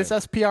unlikely. With this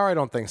SPR, I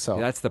don't think so.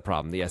 Yeah, that's the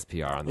problem. The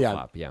SPR on the Yeah.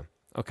 flop. Yeah.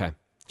 Okay.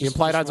 The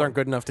implied odds aren't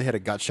good enough to hit a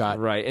gut shot.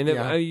 Right, and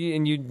Yeah.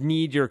 and you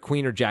need your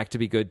queen or jack to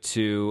be good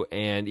too,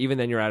 and even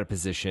then you're out of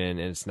position, and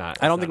it's not.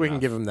 I don't think we can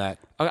give him that.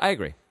 I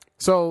agree.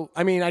 So,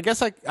 I mean, I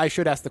guess I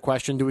should ask the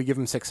question, do we give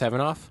him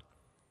 6-7 off?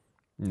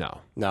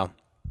 No, No.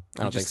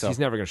 I don't think so. He's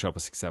never going to show up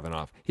with 6-7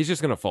 off. He's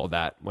just going to fold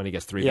that when he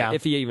gets 3. Yeah.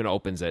 If he even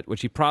opens it,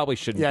 which he probably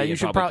shouldn't. Yeah, be, you and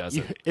should probably probably.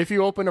 doesn't. If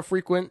you open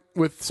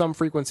with some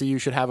frequency, you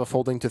should have a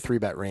folding to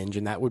 3-bet range,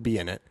 and that would be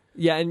in it.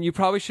 Yeah, and you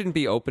probably shouldn't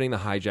be opening the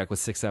hijack with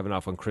 6-7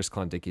 off when Chris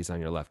Klondicki's on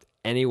your left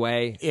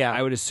anyway. Yeah.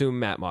 I would assume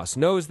Matt Moss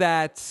knows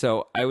that,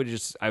 so I would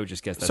just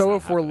guess that's So not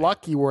if we're happening.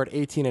 lucky, we're at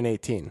 18 and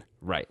 18,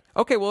 Right.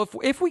 Okay, well,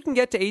 if we can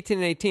get to 18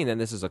 and 18, then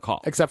this is a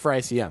call. except for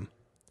ICM.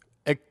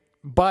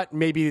 But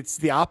maybe it's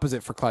the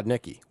opposite for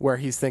Klodnicki, where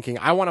he's thinking,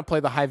 I want to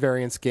play the high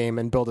variance game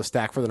and build a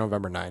stack for the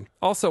November 9.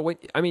 Also,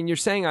 you're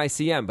saying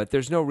ICM, but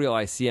there's no real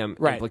ICM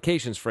Right.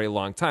 implications for a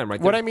long time, right?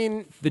 What I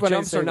mean, the when I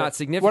jumps say are not that-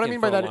 significant What I mean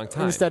by for a that long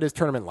time. instead is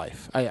tournament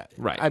life.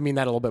 Right. I mean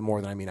that a little bit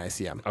more than I mean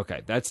ICM. Okay,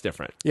 that's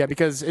different. Yeah,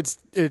 because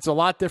it's a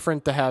lot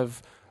different to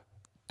have.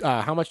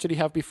 How much did he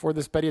have before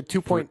this bet? He had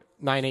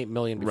 2.98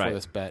 million before Right.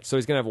 this bet. So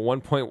he's going to have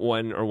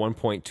 1.1 or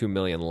 1.2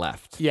 million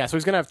left. Yeah, so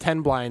he's going to have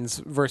 10 blinds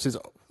versus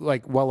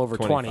like well over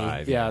 20.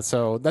 25, Yeah, yeah.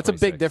 so that's a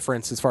 26. big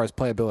difference as far as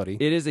playability.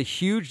 It is a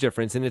huge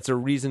difference, and it's a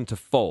reason to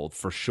fold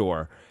for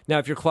sure. Now,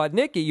 if you're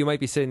Klodnicki, you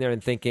might be sitting there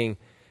and thinking,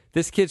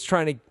 this kid's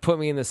trying to put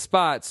me in the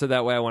spot so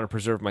that way I want to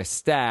preserve my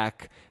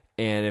stack.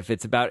 And if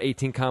it's about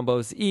 18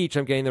 combos each,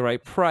 I'm getting the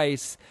right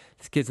price.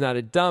 This kid's not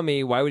a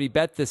dummy. Why would he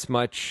bet this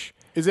much?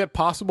 Is it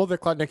possible that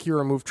Klodnicki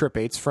removed trip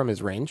 8s from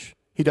his range?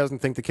 He doesn't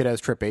think the kid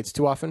has trip 8s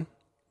too often?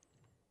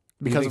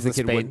 Because You of think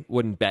the the kid spade?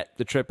 wouldn't bet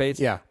the trip eights?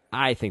 Yeah.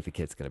 I think the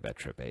kid's going to bet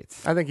trip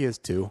eights. I think he is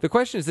too. The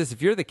question is this: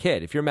 if you're the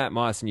kid, if you're Matt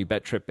Moss and you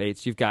bet trip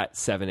eights, you've got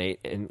 7-8,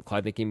 and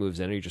Klodnicki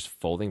moves in, are you just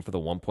folding for the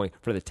 1 point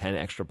for the 10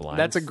 extra blinds?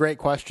 That's a great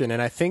question, and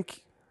I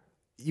think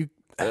you.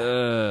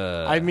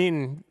 I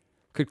mean,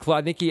 Could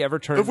Klodnicki ever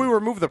turn? if we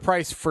remove the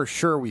price, for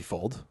sure we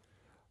fold.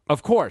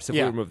 Of course, if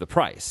Yeah. we remove the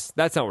price.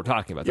 That's not what we're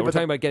talking about. We're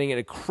talking about getting in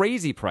a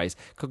crazy price.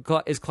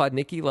 Is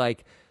Klodnicki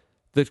like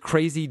the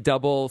crazy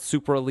double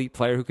super elite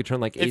player who could turn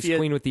like ace he had-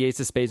 queen with the ace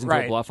of spades into a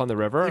Right. bluff on the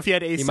river? If he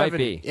had he might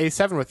be.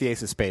 A7 with the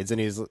ace of spades,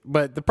 and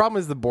but the problem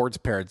is the board's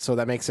paired, so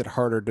that makes it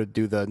harder to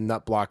do the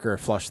nut blocker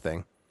flush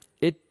thing.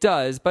 It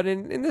does, but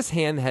in this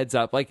hand, heads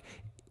up, like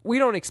we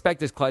don't expect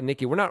this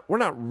Klodnicki. We're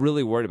not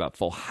really worried about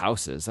full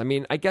houses. I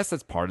mean, I guess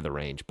that's part of the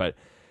range, but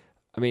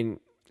I mean,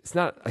 it's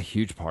not a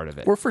huge part of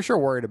it. We're for sure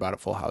worried about it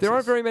full houses. There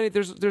aren't very many.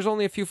 There's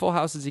only a few full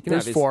houses you can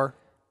There's have. 4.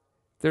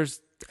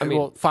 I mean,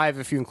 Well, 5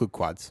 if you include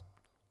quads.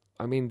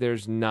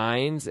 there's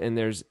 9s and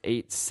there's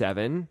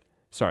 8-7.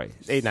 Sorry,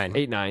 8-9.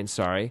 8-9.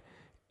 Sorry,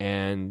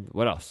 and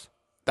what else?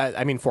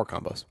 4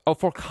 combos. Oh,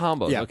 4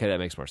 combos. Yeah. Okay, that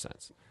makes more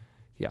sense.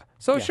 Yeah.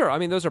 So sure,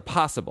 those are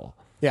possible,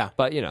 Yeah.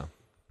 but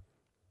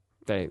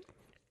they.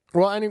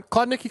 Well,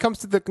 Klodnicki comes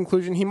to the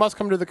conclusion, he must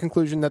come to the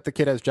conclusion that the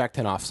kid has Jack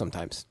 10 off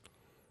sometimes.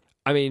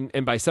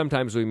 And by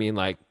sometimes we mean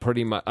like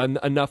pretty much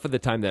enough of the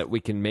time that we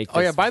can make. This Oh,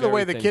 yeah, by the very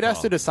way, the thin kid has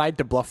call. to decide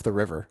to bluff the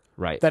river.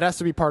 Right. That has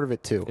to be part of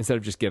it, too. Instead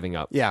of just giving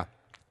up. Yeah.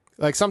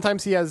 Like,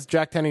 sometimes he has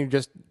Jack 10 and he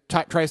just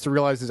tries to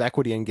realize his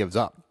equity and gives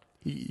up.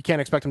 You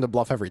can't expect him to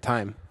bluff every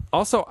time.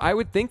 Also, I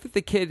would think that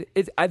the kid,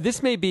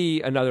 this may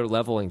be another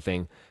leveling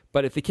thing,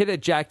 but if the kid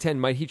had Jack 10,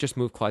 might he just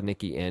move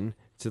Klodnicki in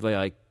to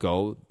like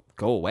go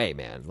away,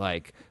 man?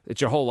 Like, it's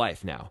your whole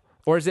life now.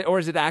 Or is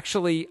it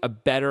actually a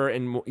better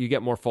and you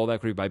get more fold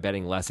equity by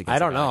betting less against I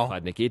don't know.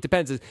 Klodnicki? It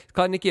depends. Is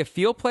Klodnicki a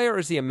field player or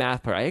is he a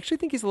math player? I actually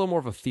think he's a little more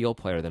of a field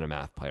player than a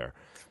math player.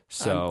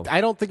 So I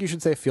don't think you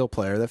should say field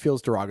player. That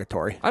feels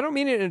derogatory. I don't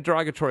mean it in a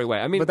derogatory way.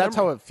 I mean, But that's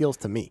how it feels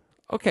to me.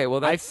 Okay, well,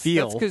 that's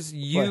because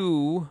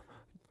you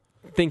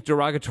think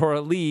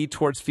derogatorily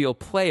towards field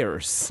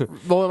players.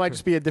 Well, it might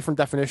just be a different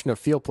definition of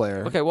field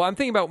player. Okay, well, I'm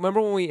thinking about, remember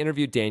when we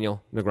interviewed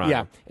Daniel Negreanu?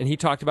 Yeah. And he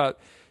talked about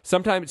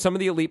sometimes some of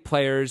the elite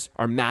players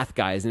are math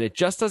guys, and it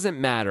just doesn't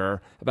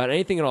matter about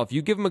anything at all. If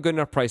you give them a good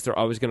enough price, they're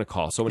always going to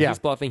call. So when he's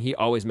bluffing, he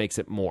always makes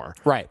it more.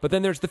 Right. But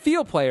then there's the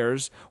field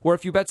players where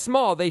if you bet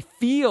small, they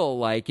feel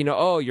like,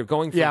 you're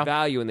going for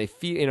value, and they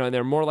feel, and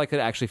they're more likely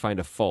to actually find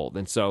a fold.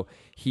 And so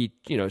he,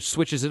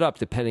 switches it up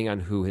depending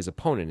on who his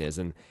opponent is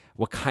and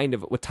what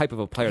type of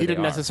a player He they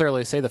didn't are.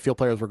 necessarily say the field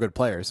players were good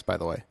players, by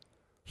the way.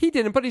 He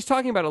didn't, but he's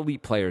talking about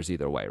elite players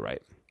either way,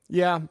 right?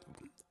 Yeah.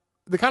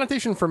 The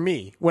connotation for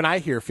me, when I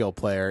hear field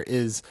player,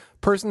 is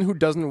person who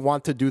doesn't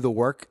want to do the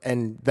work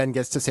and then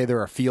gets to say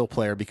they're a field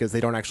player because they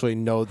don't actually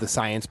know the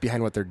science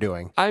behind what they're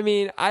doing. I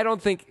mean, I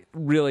don't think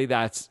really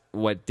that's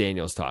what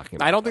Daniel's talking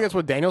about. I don't think that's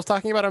what Daniel's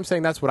talking about. I'm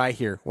saying that's what I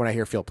hear when I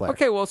hear field player.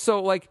 Okay, well,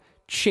 so like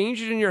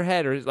change it in your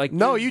head, or like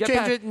No, you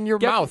change it in your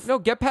mouth. No,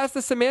 get past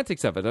the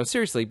semantics of it. No,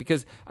 seriously,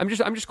 because I'm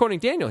just quoting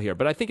Daniel here,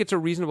 but I think it's a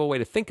reasonable way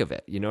to think of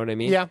it. You know what I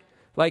mean? Yeah.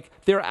 Like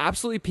there are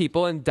absolutely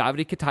people, and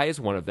Davide Katai is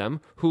one of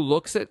them, who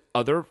looks at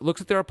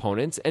their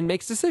opponents and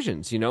makes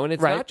decisions. And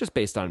it's Right. not just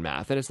based on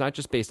math, and it's not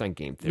just based on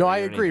game theory. No, I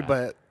or any agree, of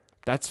that. but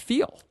that's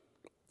feel.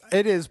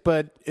 it is,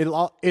 but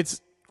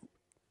it's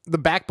the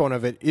backbone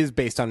of it is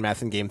based on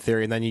math and game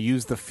theory, and then you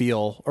use the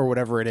feel or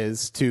whatever it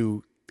is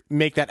to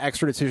make that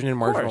extra decision in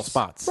marginal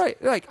spots.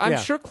 Right. Like I'm Yeah.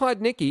 sure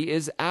Klodnicki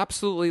is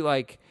absolutely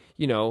like,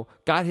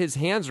 got his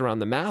hands around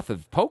the math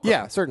of poker.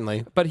 Yeah,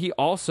 certainly. But he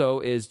also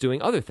is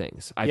doing other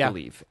things, I Yeah.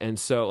 believe. And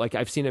so like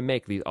I've seen him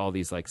make all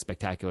these like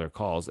spectacular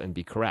calls and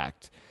be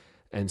correct.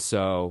 And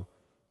so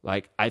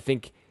like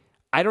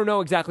I don't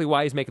know exactly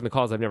why he's making the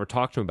calls. I've never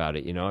talked to him about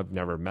it. I've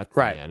never met the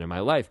man in my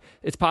life.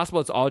 It's possible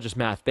it's all just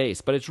math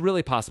based, but it's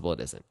really possible it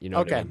isn't. What I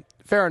Okay, mean?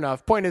 fair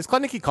enough. Point is,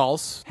 Klodnicki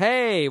calls.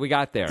 Hey, we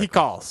got there. He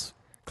calls.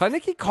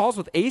 Kladnicki calls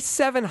with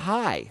ace-7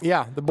 high.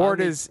 Yeah, the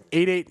board is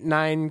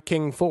 8-8-9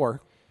 king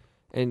 4.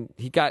 And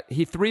he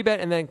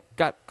 3-bet and then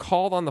got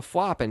called on the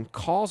flop and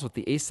calls with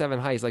the ace-7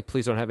 high. He's like,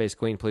 please don't have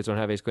ace-queen. Please don't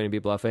have ace-queen and be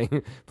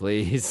bluffing.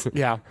 Please.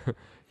 Yeah.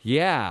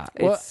 Yeah.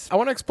 Well, it's I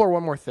want to explore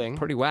one more thing.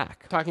 pretty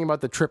whack. Talking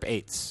about the trip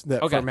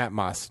 8s for Matt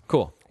Moss.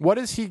 Cool. What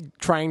is he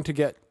trying to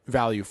get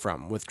value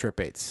from with trip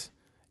 8s?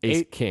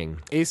 Ace-king.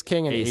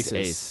 Ace-king and Ace, aces.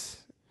 ace.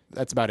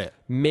 That's about it.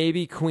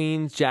 Maybe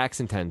queens, jacks,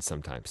 and 10s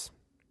sometimes.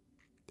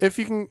 If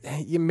you can,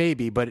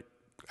 maybe, but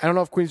I don't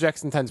know if queens,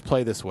 jacks, and 10s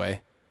play this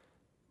way.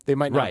 They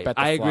might not bet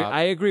the I flop.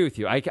 agree with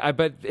you.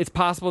 But it's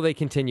possible they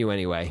continue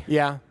anyway.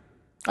 Yeah.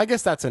 I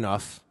guess that's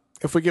enough.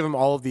 If we give him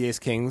all of the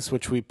ace-kings,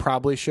 which we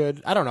probably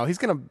should, I don't know. He's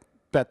going to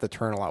bet the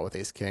turn a lot with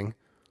ace-king.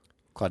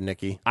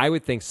 Kladnicki. I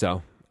would think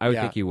so. I would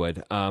think he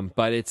would.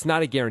 But it's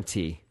not a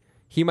guarantee.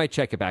 He might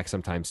check it back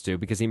sometimes too,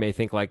 because he may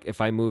think like,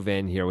 if I move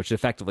in here, which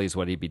effectively is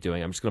what he'd be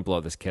doing, I'm just going to blow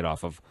this kid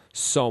off of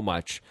so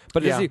much.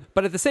 But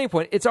but at the same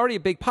point, it's already a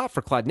big pot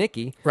for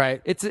Kladnicki.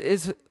 Right. It's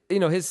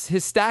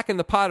his stack and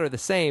the pot are the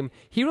same.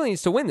 He really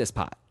needs to win this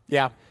pot.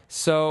 Yeah.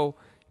 So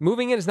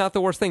moving in is not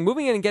the worst thing.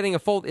 Moving in and getting a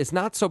fold is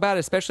not so bad,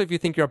 especially if you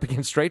think you're up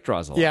against straight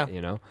draws a lot.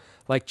 Yeah.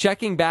 Like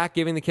checking back,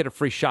 giving the kid a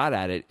free shot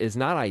at it is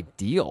not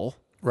ideal.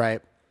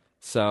 Right.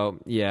 So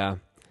yeah.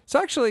 So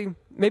actually,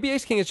 maybe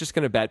Ace King is just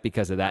going to bet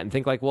because of that and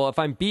think like, well, if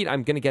I'm beat,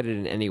 I'm going to get it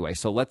in anyway.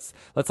 So let's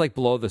like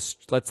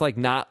let's like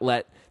not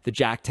let the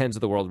Jack 10s of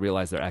the world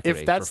realize their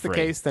equity. If that's the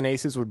case, then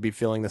aces would be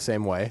feeling the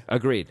same way.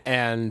 Agreed.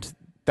 And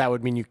that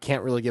would mean you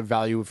can't really give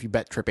value if you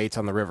bet trip 8s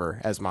on the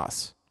river as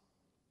Moss.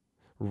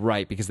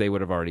 Right, because they would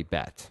have already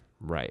bet.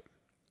 Right.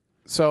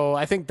 So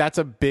I think that's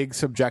a big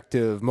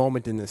subjective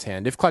moment in this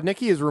hand. If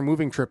Kladnicki is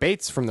removing trip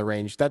 8s from the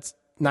range, that's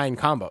 9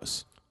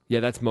 combos. Yeah,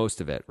 that's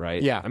most of it,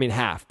 right? Yeah. I mean,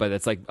 half, but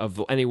it's like of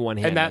any one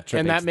hand.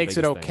 And that makes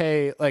it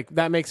okay. Like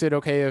that makes it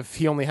okay if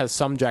he only has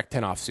some Jack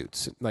 10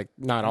 offsuits, like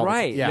not all.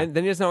 Right. Yeah.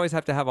 Then he doesn't always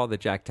have to have all the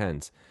Jack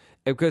 10s.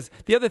 Because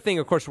the other thing,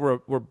 of course, we're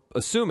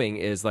assuming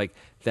is like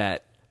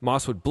that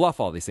Moss would bluff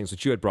all these things,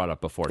 which you had brought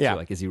up before. Yeah. Too.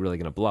 Like, is he really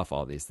going to bluff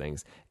all these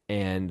things?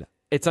 And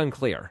it's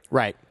unclear.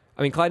 Right.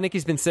 I mean,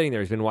 Kladnicki's been sitting there.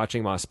 He's been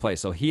watching Moss play,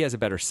 so he has a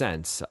better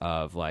sense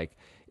of like,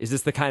 is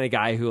this the kind of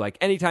guy who like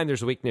anytime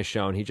there's a weakness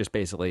shown, he just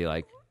basically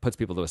like puts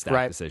people to a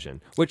stack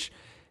decision, which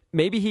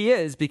maybe he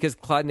is because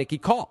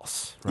Kladnicki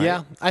calls. Right?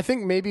 Yeah, I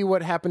think maybe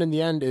what happened in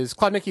the end is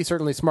Kladnicki,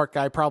 certainly a smart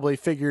guy, probably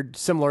figured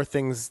similar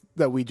things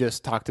that we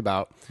just talked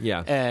about.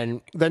 Yeah.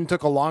 And then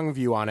took a long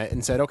view on it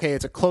and said, okay,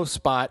 it's a close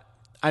spot.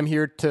 I'm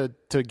here to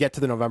get to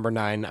the November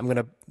 9. I'm going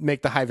to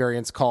make the high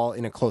variance call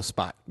in a close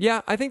spot.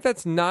 Yeah, I think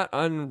that's not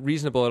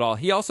unreasonable at all.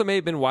 He also may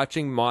have been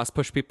watching Moss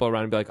push people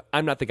around and be like,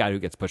 I'm not the guy who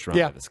gets pushed around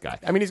by this guy.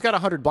 I mean, he's got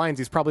 100 blinds.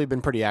 He's probably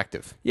been pretty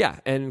active. Yeah,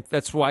 and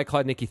that's why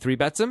Kladnicki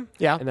 3-bets him.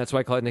 Yeah. And that's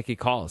why Kladnicki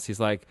calls. He's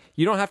like,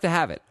 you don't have to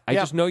have it. I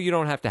just know you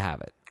don't have to have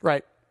it.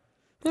 Right.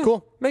 Yeah,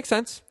 cool. Makes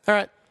sense. All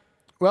right.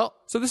 Well,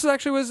 so this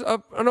actually was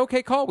an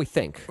okay call, we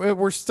think.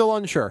 We're still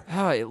unsure.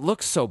 Oh, it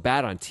looks so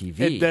bad on TV.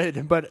 It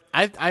did, but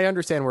I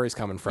understand where he's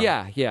coming from.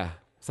 Yeah.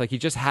 It's like he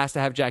just has to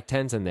have Jack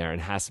 10s in there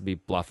and has to be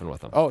bluffing with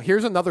them. Oh,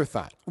 here's another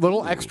thought.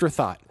 Little extra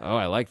thought. Oh,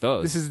 I like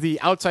those. This is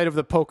the outside of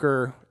the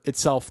poker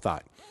itself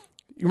thought.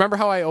 You remember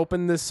how I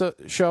opened this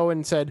show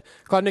and said,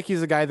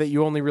 Kladnicki's a guy that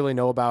you only really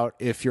know about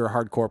if you're a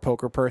hardcore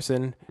poker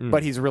person,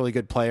 but he's a really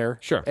good player.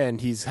 Sure. And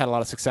he's had a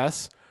lot of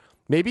success.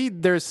 Maybe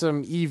there's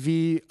some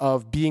EV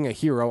of being a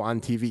hero on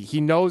TV. He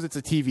knows it's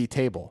a TV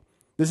table.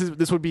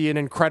 This would be an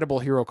incredible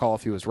hero call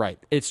if he was right.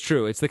 It's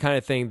true. It's the kind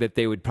of thing that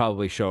they would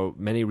probably show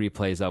many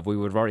replays of. We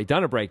would have already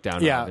done a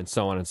breakdown of, and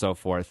so on and so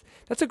forth.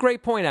 That's a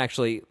great point,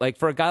 actually. Like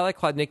for a guy like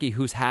Kladnicki,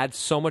 who's had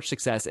so much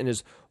success and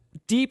is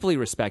deeply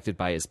respected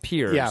by his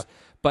peers,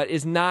 but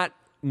is not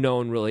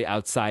known really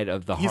outside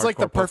of the hardcore He's like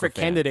the perfect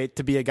poker fan. candidate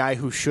to be a guy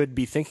who should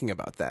be thinking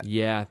about that.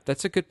 Yeah,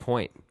 that's a good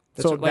point.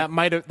 So that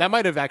might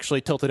have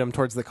actually tilted him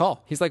towards the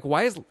call. He's like,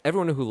 why is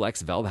everyone who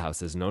likes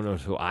Veldhouses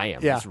knows who I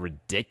am? Yeah. It's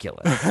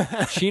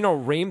ridiculous. Chino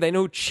Ream, they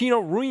know who Chino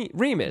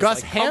Ream is.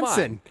 Gus like, come on.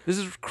 Hansen. This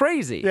is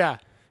crazy.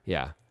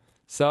 Yeah.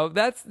 So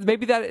that's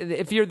maybe that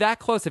if you're that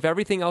close, if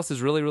everything else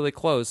is really, really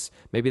close,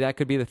 maybe that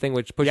could be the thing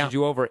which pushes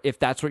you over if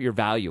that's what you're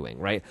valuing,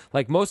 right?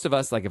 Like most of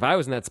us, like if I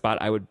was in that spot,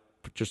 I would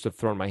just have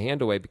thrown my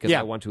hand away because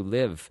I want to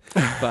live.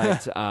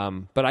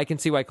 But I can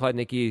see why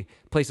Kladnicki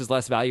places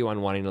less value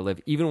on wanting to live,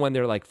 even when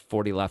they're like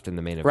 40 left in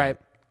the main event. Right.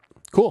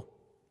 Cool.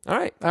 All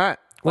right.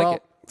 Well,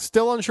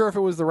 still unsure if it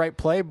was the right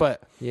play,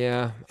 but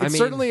yeah, it's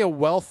certainly a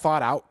well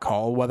thought out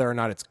call, whether or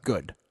not it's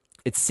good.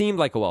 It seemed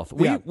like a wealth.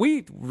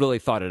 We really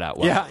thought it out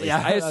well.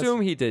 Yeah. I assume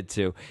he did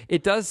too.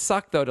 It does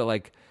suck though to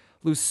like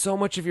lose so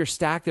much of your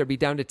stack there, be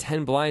down to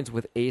 10 blinds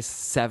with ace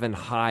 7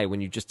 high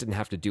when you just didn't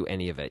have to do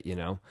any of it, you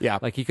know? Yeah.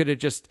 Like he could have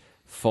just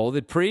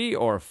folded pre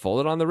or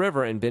folded on the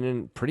river and been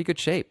in pretty good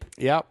shape.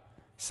 Yep.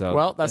 So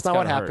well, that's not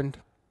what happened.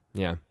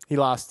 Yeah. He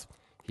lost.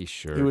 He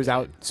was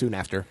out soon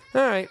after.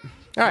 All right.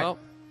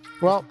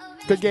 Well,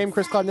 good game,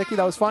 Chris Kladnicki.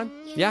 That was fun.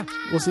 Yeah.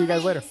 We'll see you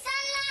guys later.